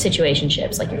mainly like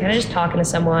situationships. Like you're kind of just talking to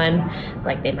someone,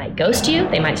 like they might ghost you,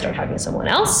 they might start talking to someone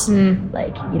else.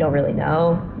 Like you don't really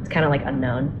know. It's kind of like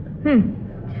unknown.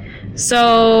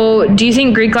 So do you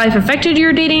think Greek life affected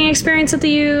your dating experience at the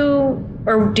U,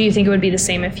 or do you think it would be the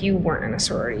same if you weren't in a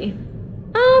sorority?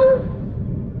 I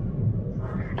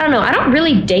don't know. I don't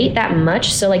really date that much,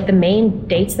 so like the main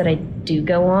dates that I do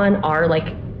go on are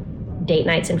like date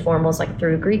nights and formals like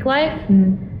through Greek life.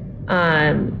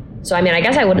 So I mean, I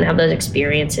guess I wouldn't have those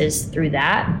experiences through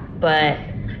that, but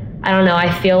I don't know.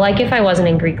 I feel like if I wasn't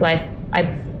in Greek life,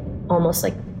 I almost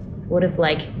like would have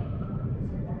like,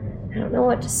 I don't know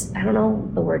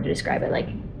the word to describe it. Like,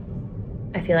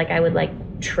 I feel like I would like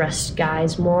trust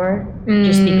guys more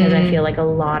just because I feel like a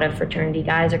lot of fraternity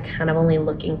guys are kind of only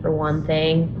looking for one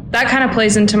thing. That kind of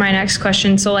plays into my next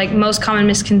question. So like most common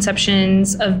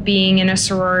misconceptions of being in a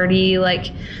sorority, like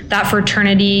that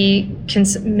fraternity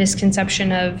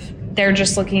misconception of they're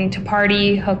just looking to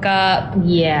party, hook up.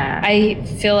 Yeah. I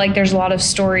feel like there's a lot of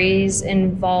stories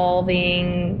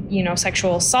involving,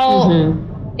 sexual assault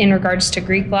in regards to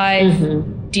Greek life.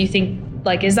 Do you think,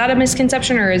 like, is that a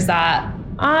misconception or is that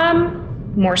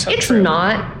more so it's true?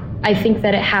 Not. I think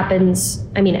that it happens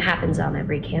on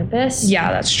every campus. Yeah,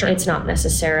 that's true. It's not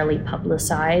necessarily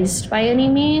publicized by any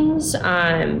means.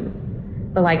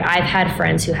 But like I've had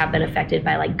friends who have been affected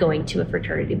by like going to a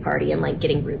fraternity party and like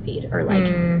getting roofied or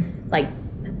like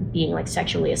being like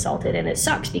sexually assaulted, and it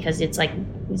sucks because it's like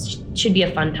it should be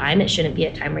a fun time. It shouldn't be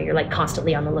a time where you're like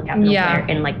constantly on the lookout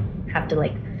and like have to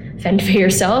like fend for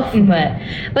yourself.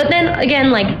 But then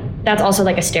again, like that's also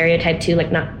like a stereotype too.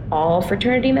 Like not all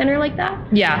fraternity men are like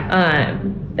that. Yeah.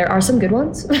 There are some good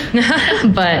ones,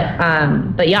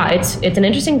 but yeah, it's an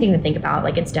interesting thing to think about.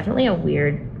 Like it's definitely a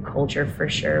weird culture for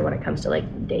sure when it comes to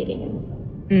like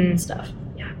dating and stuff.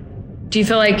 Yeah. Do you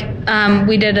feel like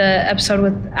we did a episode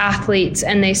with athletes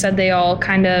and they said they all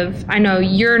kind of, I know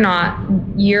you're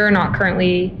not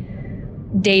currently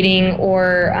dating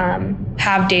or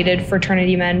have dated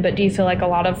fraternity men, but do you feel like a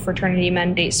lot of fraternity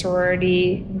men date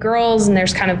sorority girls, and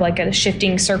there's kind of like a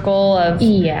shifting circle of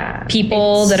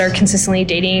people that are consistently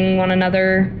dating one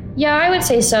another? Yeah, I would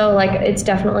say so. Like, it's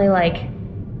definitely like,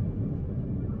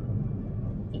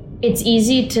 it's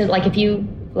easy to, like,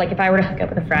 if I were to hook up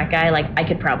with a frat guy, like, I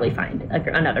could probably find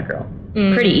another girl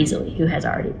pretty easily who's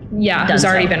already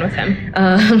been with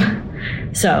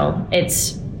him. So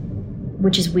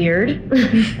which is weird.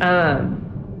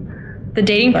 The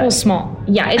dating pool's small.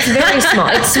 Yeah, it's very small.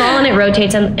 It's small and it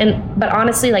rotates. But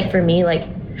honestly, like, for me, like,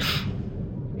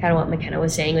 kind of what McKenna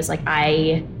was saying was, like,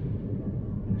 I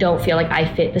don't feel like I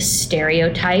fit the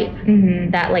stereotype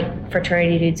that, like,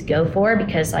 fraternity dudes go for,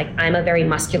 because, like, I'm a very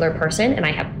muscular person and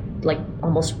I have, like,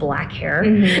 almost black hair,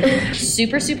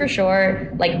 super, super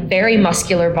short, like, very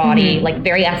muscular body, like,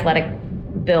 very athletic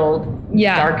build,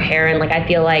 dark hair. And, like, I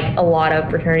feel like a lot of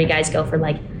fraternity guys go for,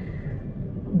 like,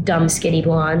 dumb skinny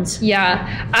blondes.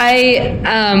 Yeah,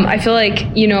 I feel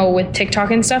like, you know, with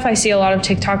TikTok and stuff, I see a lot of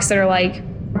TikToks that are like,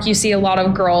 you see a lot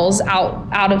of girls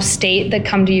out of state that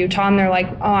come to Utah and they're like,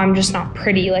 oh, I'm just not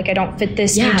pretty, like, I don't fit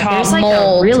this Utah there's mold.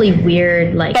 Like a really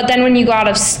weird, like, but then when you go out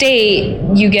of state,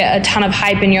 you get a ton of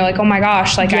hype and you're like, oh my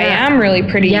gosh, like, I am really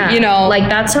pretty, you know? Like,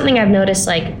 that's something I've noticed.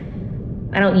 Like,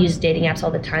 I don't use dating apps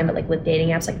all the time, but, like, with dating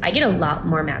apps, like, I get a lot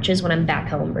more matches when I'm back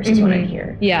home versus when I'm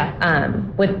here.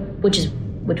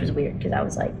 Which was weird, because I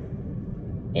was like,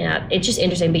 yeah, it's just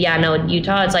interesting. But yeah, no,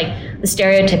 Utah, it's like the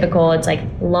stereotypical, it's like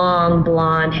long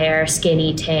blonde hair,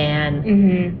 skinny tan,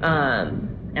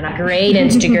 and a great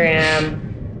Instagram.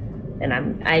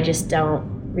 And I just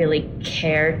don't really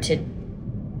care to,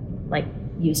 like,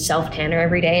 use self tanner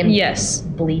every day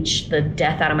and bleach the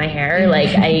death out of my hair. Like,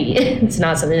 it's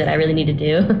not something that I really need to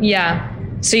do. Yeah.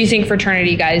 So you think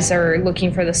fraternity guys are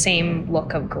looking for the same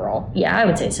look of girl? Yeah, I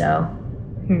would say so.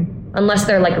 Unless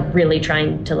they're, like, really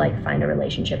trying to, like, find a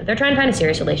relationship. If they're trying to find a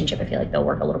serious relationship, I feel like they'll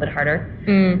work a little bit harder.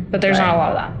 But there's not a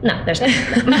lot of that. No, there's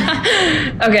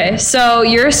not. Okay, so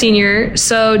you're a senior.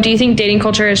 So do you think dating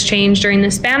culture has changed during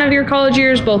the span of your college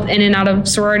years, both in and out of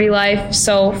sorority life?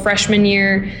 So freshman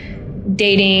year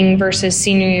dating versus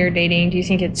senior year dating, do you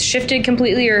think it's shifted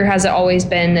completely, or has it always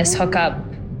been this hookup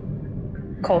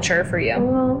culture for you?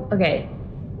 Well, okay.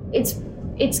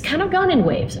 It's kind of gone in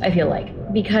waves, I feel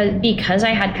like, because I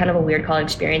had kind of a weird college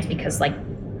experience, because, like,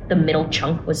 the middle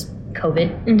chunk was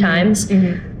COVID times.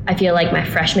 I feel like my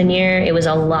freshman year, it was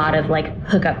a lot of, like,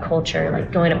 hookup culture,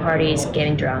 like going to parties,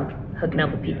 getting drunk, hooking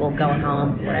up with people, going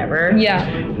home, whatever. Yeah.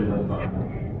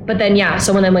 But then,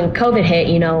 so when COVID hit,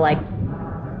 you know, like,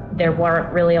 there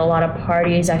weren't really a lot of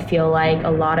parties. I feel like a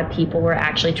lot of people were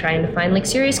actually trying to find, like,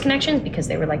 serious connections because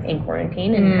they were, like, in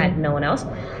quarantine and had no one else.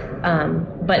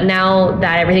 But now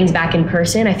that everything's back in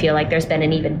person, I feel like there's been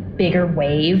an even bigger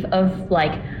wave of,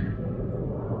 like,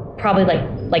 probably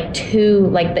like two,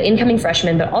 like, the incoming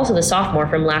freshmen, but also the sophomore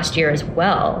from last year as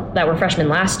well, that were freshmen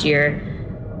last year,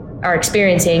 are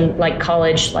experiencing, like,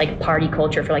 college, like, party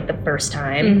culture for, like, the first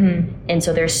time. And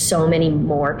so there's so many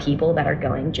more people that are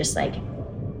going just, like,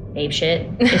 ape shit,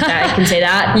 if I can say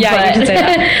that. You can say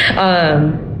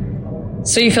that.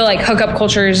 So you feel like hookup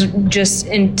culture is just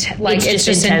it's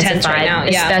just intense right now,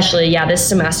 especially this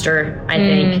semester, I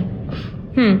think.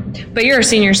 But you're a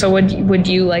senior, so would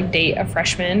you, like, date a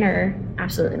freshman, or?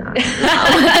 Absolutely not. Me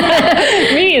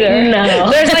either. No.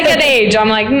 There's, like, an age. I'm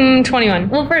like 21.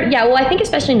 Well, I think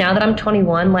especially now that I'm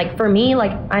 21, like, for me,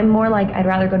 like, I'm more like, I'd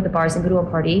rather go to the bars than go to a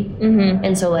party.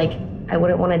 And so, like, I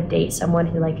wouldn't want to date someone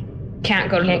who, like,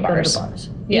 can't go to the bars.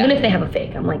 Even if they have a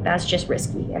fake, I'm like, that's just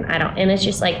risky, and it's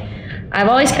just, like, I've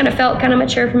always kind of felt kind of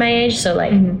mature for my age, so,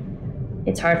 like,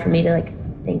 it's hard for me to, like,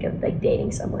 think of, like,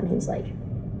 dating someone who's, like,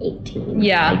 18.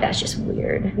 Like, that's just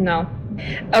weird. No.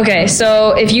 Okay,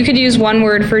 so if you could use one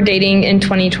word for dating in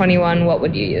 2021, what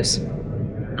would you use?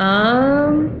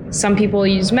 Some people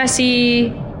use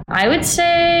messy. I would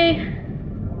say,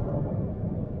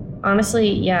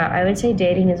 honestly, I would say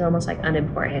dating is almost, like,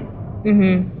 unimportant.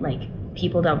 Like,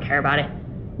 people don't care about it.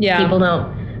 People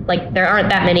don't, like, there aren't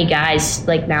that many guys,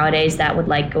 like, nowadays that would,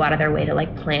 like, go out of their way to,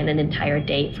 like, plan an entire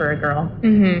date for a girl.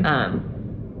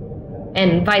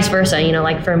 And vice versa, you know,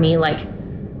 like, for me, like,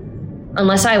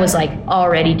 unless I was, like,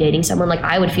 already dating someone, like,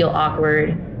 I would feel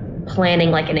awkward planning,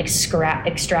 like, an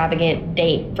extravagant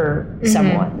date for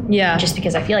someone. Just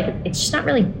because I feel like it's just not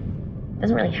really,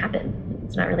 doesn't really happen.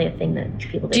 It's not really a thing that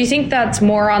people do. Do you think that's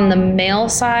more on the male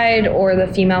side or the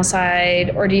female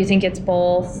side, or do you think it's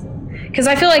both? Because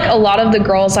I feel like a lot of the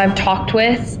girls I've talked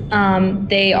with,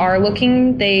 they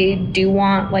do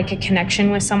want, like, a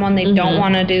connection with someone. They don't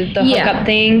want to do the hookup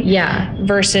thing.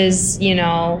 Versus, you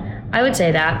know. I would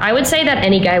say that. I would say that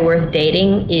any guy worth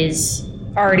dating is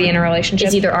already in a relationship.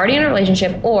 Is either already in a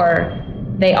relationship or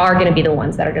they are going to be the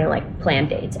ones that are going to like plan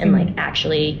dates and like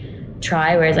actually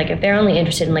try. Whereas like if they're only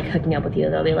interested in like hooking up with you,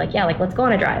 they'll be like, yeah, like let's go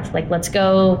on a drive. Like let's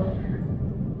go.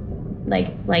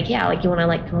 Like yeah, like you want to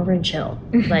like come over and chill.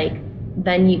 Like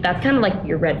then that's kind of like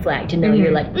your red flag to know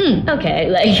you're like okay,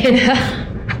 like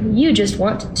you just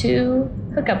want to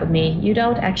hook up with me. You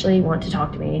don't actually want to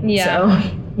talk to me. Yeah.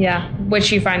 So. Yeah. Which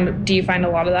do you find a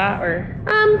lot of that or?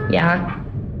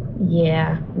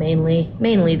 Yeah,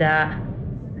 mainly that.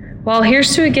 Well,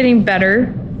 here's to it getting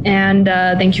better, and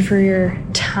thank you for your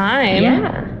time.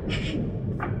 Yeah.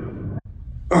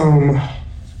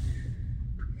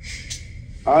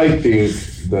 I think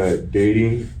that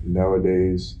dating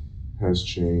nowadays has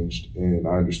changed, and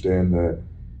I understand that,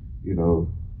 you know,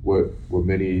 what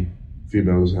many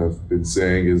females have been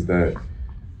saying is that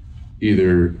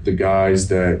either the guys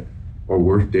that are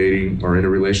worth dating are in a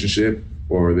relationship,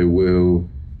 or they will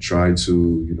try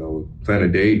to, you know, plan a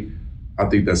date. I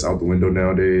think that's out the window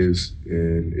nowadays,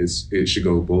 and it should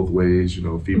go both ways. You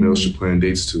know, females should plan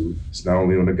dates too. It's not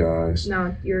only on the guys.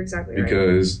 No, you're exactly right.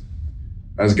 Because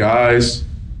as guys,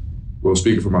 well,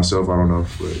 speaking for myself, I don't know,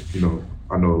 but you know,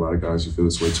 I know a lot of guys who feel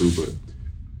this way too, but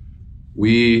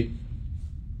we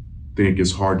think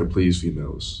it's hard to please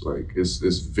females. Like it's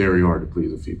very hard to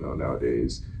please a female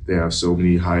nowadays. They have so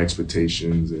many high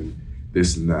expectations and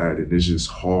this and that, and it's just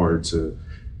hard to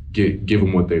give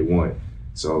them what they want.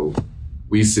 So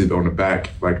we sit on the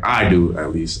back, like I do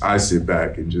at least. I sit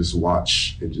back and just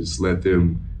watch and just let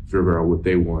them figure out what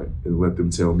they want and let them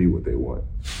tell me what they want.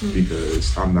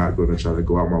 Because I'm not going to try to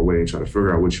go out my way and try to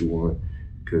figure out what you want,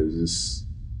 because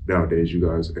nowadays you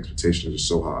guys' expectations are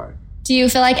so high. Do you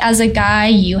feel like as a guy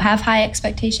you have high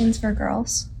expectations for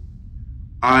girls?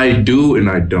 I do and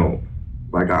I don't.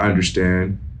 Like I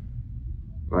understand.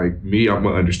 Like me, I'm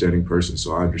an understanding person,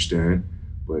 so I understand.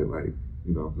 But like,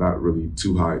 you know, not really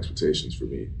too high expectations for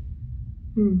me.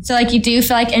 So like you do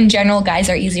feel like in general guys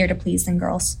are easier to please than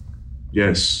girls?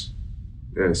 Yes.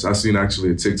 I seen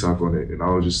actually a TikTok on it, and I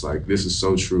was just like, this is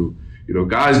so true. You know,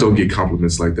 guys don't get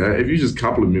compliments like that. If you just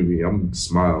compliment me, I'm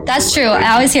smiling. That's true.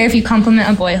 I always hear if you compliment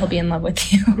a boy, he'll be in love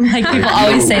with you. Like people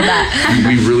always say that.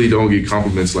 We really don't get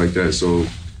compliments like that. So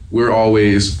we're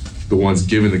always the ones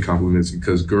giving the compliments,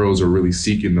 because girls are really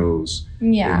seeking those.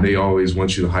 Yeah. And they always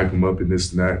want you to hype them up and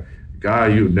this and that. Guy,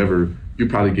 you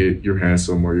probably get you're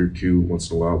handsome or you're cute once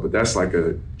in a while, but that's like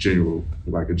a general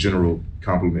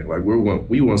compliment. Like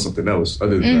we want something else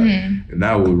other than that. And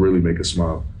that will really make us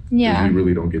smile. Yeah. We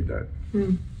really don't get that.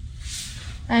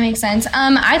 That makes sense.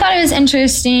 I thought it was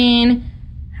interesting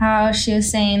how she was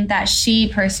saying that she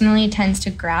personally tends to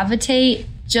gravitate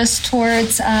just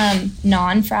towards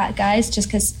non-frat guys, just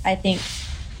because I think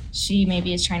she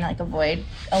maybe is trying to like avoid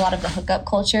a lot of the hookup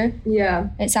culture. Yeah.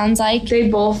 It sounds like. They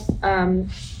both,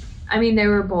 they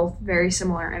were both very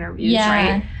similar interviews,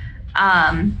 right?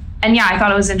 And yeah, I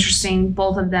thought it was interesting.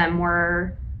 Both of them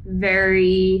were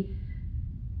very,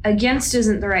 against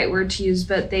isn't the right word to use,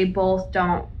 but they both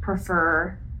don't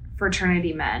prefer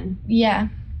fraternity men. Yeah.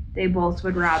 They both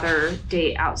would rather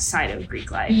date outside of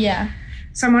Greek life. Yeah.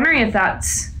 So I'm wondering if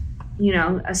that's, you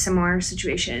know, a similar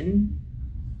situation.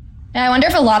 Yeah, I wonder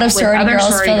if a lot of sorority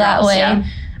girls feel that way. Yeah.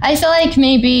 I feel like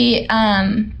maybe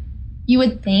you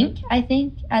would think,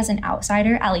 as an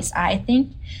outsider, at least I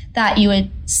think, that you would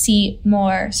see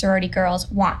more sorority girls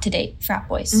want to date frat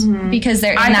boys because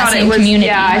they're in that same community.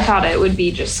 Yeah, I thought it would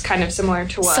be just kind of similar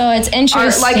to what. So it's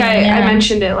interesting. I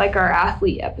mentioned it, like our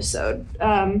athlete episode,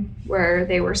 where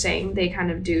they were saying they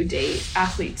kind of do date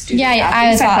athletes.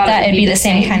 I thought that it'd be the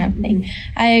same kind of thing.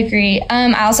 I agree.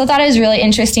 I also thought it was really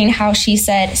interesting how she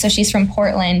said, so she's from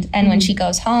Portland, and when she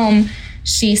goes home,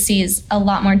 she sees a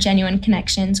lot more genuine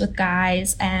connections with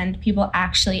guys and people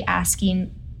actually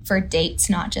asking for dates,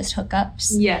 not just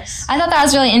hookups. Yes. I thought that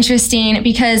was really interesting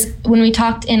because when we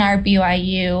talked in our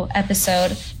BYU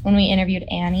episode, when we interviewed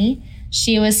Annie,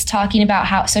 she was talking about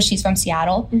how, so she's from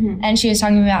Seattle, and she was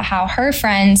talking about how her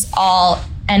friends all,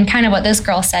 and kind of what this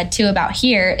girl said too about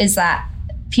here, is that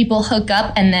people hook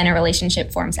up and then a relationship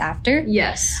forms after.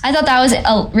 Yes. I thought that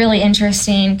was really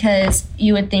interesting because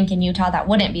you would think in Utah that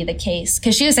wouldn't be the case.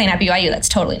 Because she was saying at BYU that's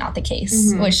totally not the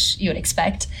case, which you would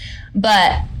expect.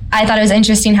 But I thought it was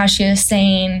interesting how she was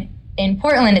saying in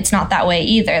Portland it's not that way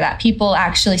either, that people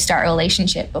actually start a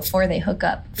relationship before they hook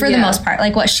up, for the most part,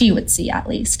 like what she would see at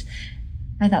least.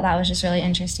 I thought that was just really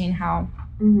interesting how,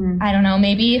 I don't know,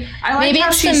 maybe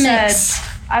it's the mix.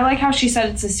 I like how she said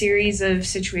it's a series of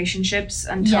situationships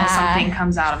until something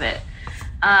comes out of it.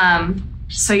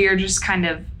 So you're just kind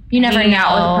of you never hanging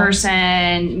out with know. a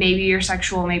person. Maybe you're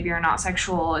sexual, maybe you're not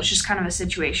sexual. It's just kind of a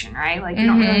situation, right? Like you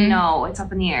don't really know. It's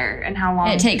up in the air, and how long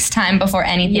it takes time before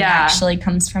anything actually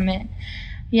comes from it.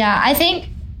 Yeah,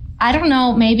 I don't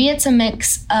know, maybe it's a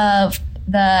mix of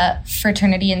the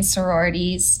fraternity and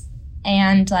sororities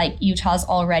and like Utah's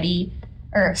already,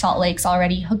 or Salt Lake's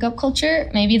already hookup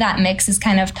culture. Maybe that mix is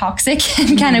kind of toxic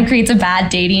and kind of creates a bad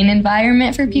dating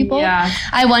environment for people. Yeah.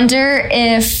 I wonder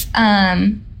if,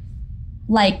 I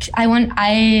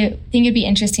think it'd be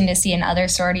interesting to see in other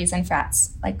sororities and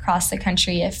frats, like across the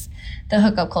country, if the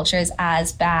hookup culture is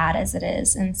as bad as it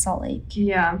is in Salt Lake.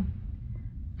 Yeah.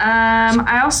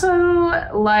 I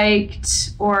also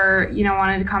liked, or,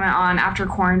 wanted to comment on, after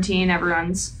quarantine,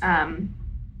 everyone's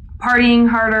partying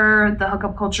harder. The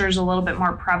hookup culture is a little bit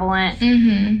more prevalent.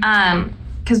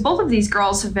 Because both of these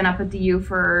girls have been up at the U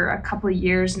for a couple of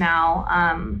years now.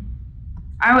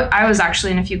 I was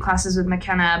actually in a few classes with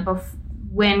McKenna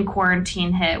when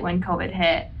quarantine hit, when COVID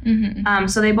hit.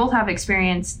 So they both have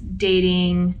experience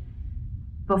dating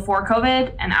before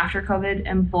COVID and after COVID,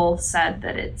 and both said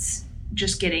that it's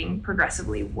just getting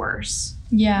progressively worse.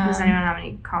 Yeah. Does anyone have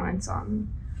any comments on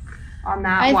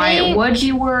that? Why it would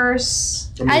be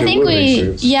worse? I think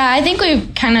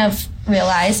we've kind of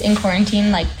realized in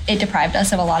quarantine, like, it deprived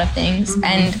us of a lot of things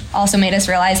and also made us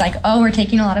realize, like, oh, we're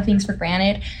taking a lot of things for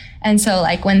granted. And so,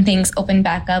 like, when things open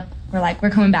back up, we're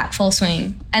coming back full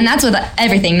swing. And that's with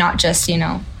everything, not just,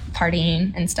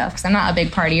 partying and stuff, because I'm not a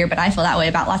big partier, but I feel that way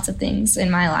about lots of things in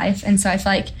my life. And so I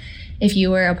feel like if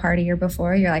you were a partier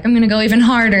before, you're like, I'm going to go even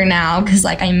harder now because,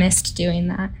 like, I missed doing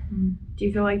that. Do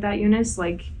you feel like that, Eunice?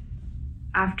 Like,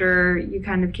 after you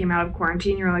kind of came out of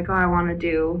quarantine, you're like, oh, I want to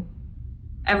do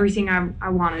everything I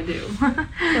want to do.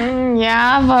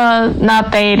 Yeah, but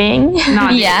not dating.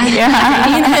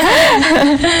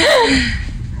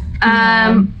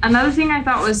 Another thing I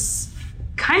thought was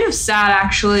kind of sad,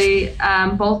 actually,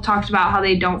 both talked about how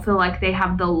they don't feel like they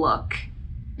have the look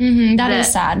that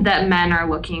is sad, that men are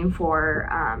looking for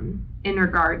in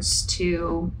regards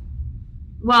to,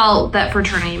 well, that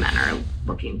fraternity men are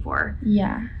looking for.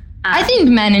 Yeah. I think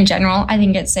men in general, I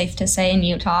think it's safe to say in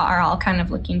Utah, are all kind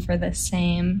of looking for the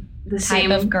same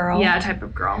type of girl. Yeah, type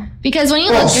of girl. Because when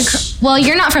you look, well,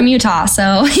 you're not from Utah,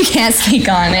 so you can't speak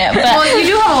on it. But well, you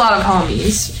do have a lot of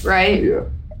homies, right? Yeah.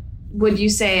 Would you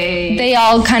say they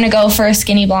all kind of go for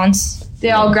skinny blondes?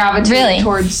 They all gravitate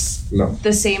towards No.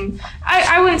 the same.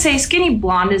 I wouldn't say skinny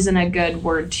blonde isn't a good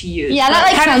word to use. Yeah, that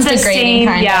like sounds degrading.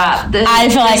 Kind of. I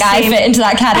feel like I fit into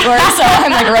that category, so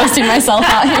I'm like roasting myself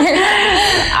out here.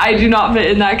 I do not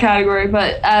fit in that category,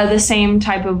 but the same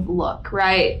type of look,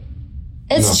 right?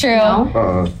 It's true.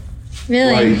 No?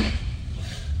 Really? Like,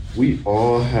 we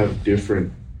all have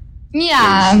different.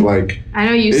 Yeah. things. Like, I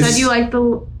know you said you like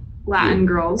the Latin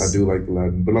girls. I do like the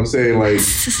Latin, but I'm saying, like,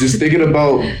 just thinking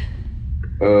about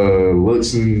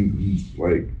looks and,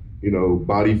 like, you know,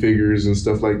 body figures and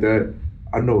stuff like that.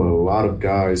 I know a lot of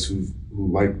guys who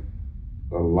like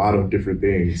a lot of different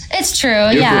things. It's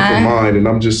true, different from mine, and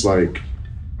I'm just like,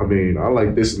 I mean, I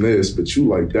like this and this, but you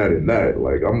like that and that.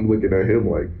 Like, I'm looking at him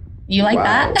like, you like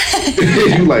wow.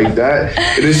 that? You like that?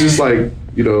 And it's just like,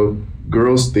 you know,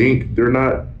 girls think they're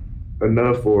not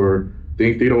enough or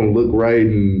think they don't look right,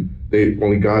 and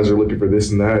only guys are looking for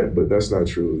this and that, but that's not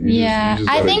true. You just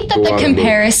I think that the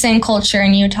comparison culture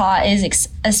in Utah is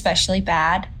especially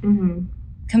bad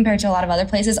compared to a lot of other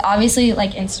places. Obviously,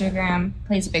 like, Instagram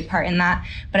plays a big part in that,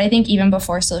 but I think even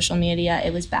before social media,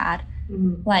 it was bad.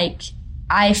 Like,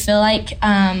 I feel like,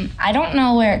 I don't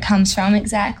know where it comes from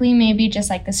exactly, maybe just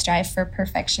like the strive for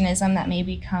perfectionism that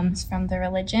maybe comes from the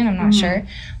religion, I'm not sure.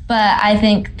 But I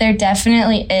think there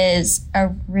definitely is a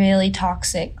really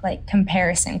toxic, like,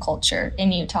 comparison culture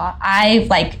in Utah. I,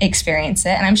 like, experience it,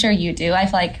 and I'm sure you do. I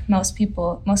feel like most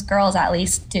girls at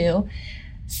least do,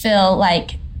 feel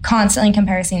like constantly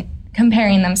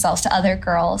comparing themselves to other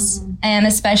girls. And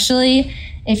especially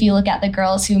if you look at the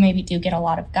girls who maybe do get a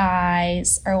lot of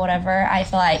guys or whatever, I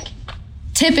feel like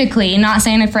typically, not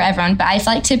saying it for everyone, but I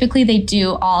feel like typically they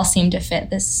do all seem to fit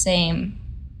the same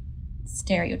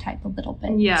stereotype a little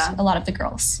bit. Yeah. A lot of the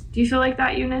girls. Do you feel like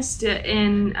that, Eunice?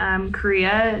 In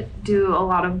Korea, do a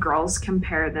lot of girls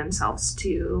compare themselves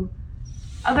to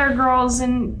other girls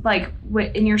in, like,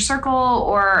 in your circle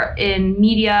or in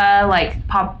media, like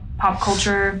pop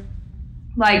culture?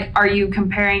 Like, are you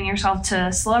comparing yourself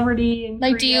to celebrity in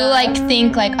Korea? Do you, like,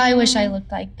 think, like, I wish I looked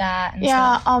like that and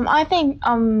stuff? I think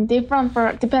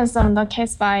depends on the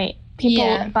case by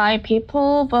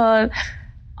people, but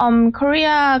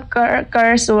Korea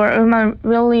girls or women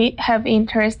really have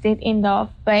interested in the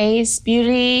face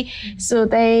beauty, so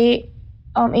they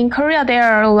in Korea there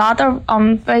are a lot of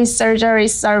face surgery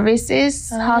services,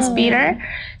 hospital.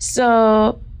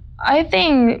 So I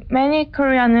think many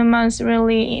Korean women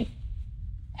really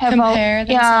have compare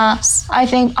themselves. I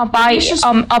think by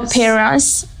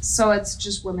appearance. So it's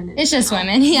just women. It's just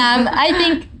women. Yeah, I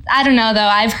think. I don't know though.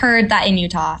 I've heard that in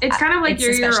Utah. It's kind of like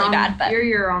you're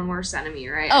your own worst enemy,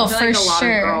 right? Oh, I feel for like a lot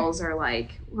sure. of girls are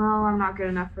like, well, I'm not good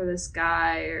enough for this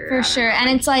guy. Or, for sure, and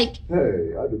it's like,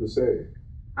 hey, I do the same.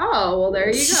 Oh, well,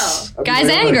 there you go. Guys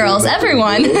and girls,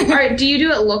 everyone. All right, do you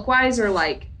do it look wise or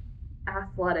like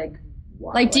athletic?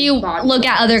 Like, do you look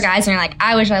at other guys and you're like,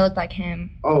 I wish I looked like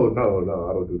him? Oh no,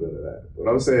 I don't do none of that. But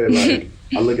I'm saying like,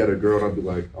 I look at a girl and I'll be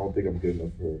like, I don't think I'm good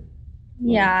enough for her.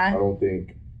 Yeah. I don't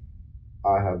think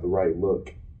I have the right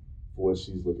look for what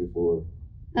she's looking for. You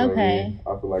know Okay. what I mean?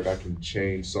 I feel like I can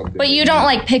change something. But you don't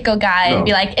like pick a guy and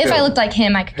be like, if I looked like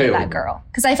him, I could get that no. girl.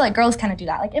 Because I feel like girls kind of do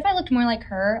that. Like, if I looked more like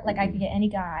her, like I could get any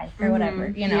guy or whatever,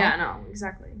 you know? Yeah, no,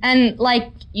 exactly. And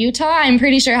like Utah, I'm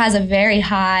pretty sure has a very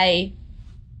high,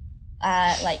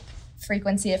 like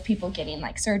frequency of people getting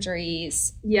like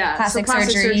surgeries, plastic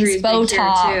surgeries,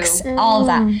 Botox, all of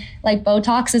that. Like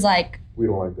Botox is like we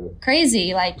don't like that.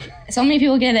 Crazy. Like so many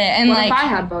people get it, and what like if I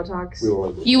had Botox? We don't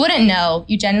like that. You wouldn't know.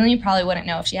 You genuinely probably wouldn't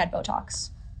know if she had Botox.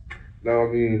 No, I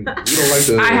mean, we don't like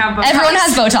the. I have Botox. Everyone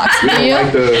has Botox. Do you?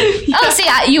 Like oh,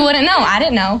 see, you wouldn't know. I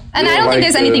didn't know, and I don't think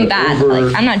there's anything bad.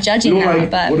 Like, I'm not judging them,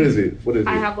 but what is it?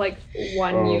 I have like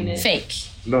one unit. Fake.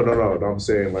 No. I'm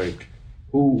saying like,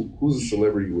 who's a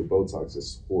celebrity with Botox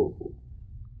that's horrible?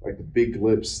 Like the big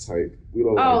lips type. We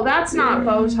don't. Oh, that's not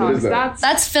Botox.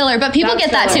 That's filler, but people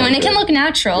get that too, and it can look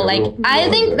natural. Like I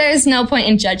think there's no point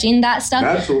in judging that stuff.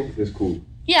 Natural is cool.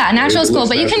 Yeah, natural is cool,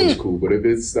 but you can. It's cool, but if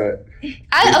it's that.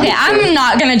 I'm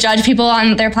not gonna judge people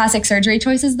on their plastic surgery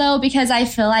choices though, because I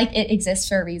feel like it exists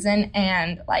for a reason.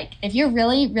 And like, if you're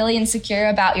really, really insecure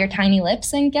about your tiny lips,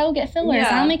 then go get fillers.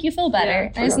 Yeah. That'll make you feel better.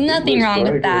 Yeah. There's nothing wrong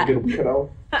with that. Get them cut off.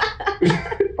 I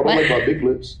don't like my big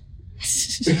lips.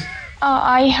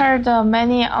 I heard a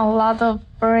lot of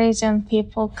Asian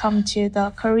people come to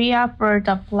the Korea for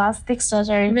the plastic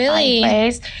surgery. Really?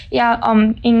 Face. Yeah.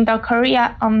 In the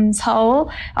Korea,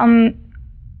 Seoul,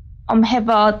 have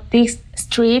a big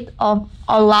street of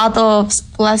a lot of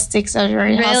plastic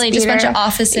surgery. Really, hospital. just a bunch of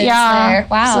offices there.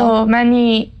 Wow. So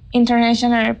many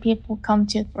international people come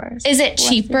to first. Is it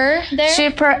cheaper there?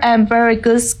 Cheaper and very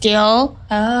good skill.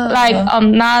 Oh.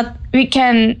 Like we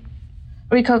can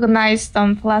recognize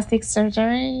some plastic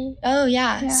surgery. Oh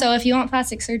yeah. So if you want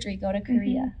plastic surgery, go to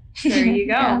Korea. There you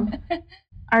go. Yeah.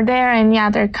 Are there any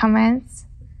other comments?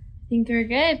 I think we're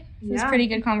good. It was a pretty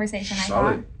good conversation, I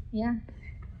thought. Yeah.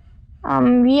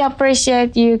 We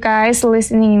appreciate you guys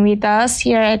listening with us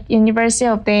here at University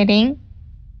of Dating.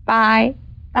 Bye.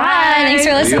 Bye. Thanks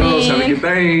for listening. Adios, have a good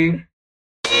day.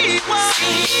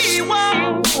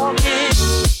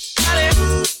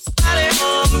 Got it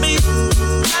on me.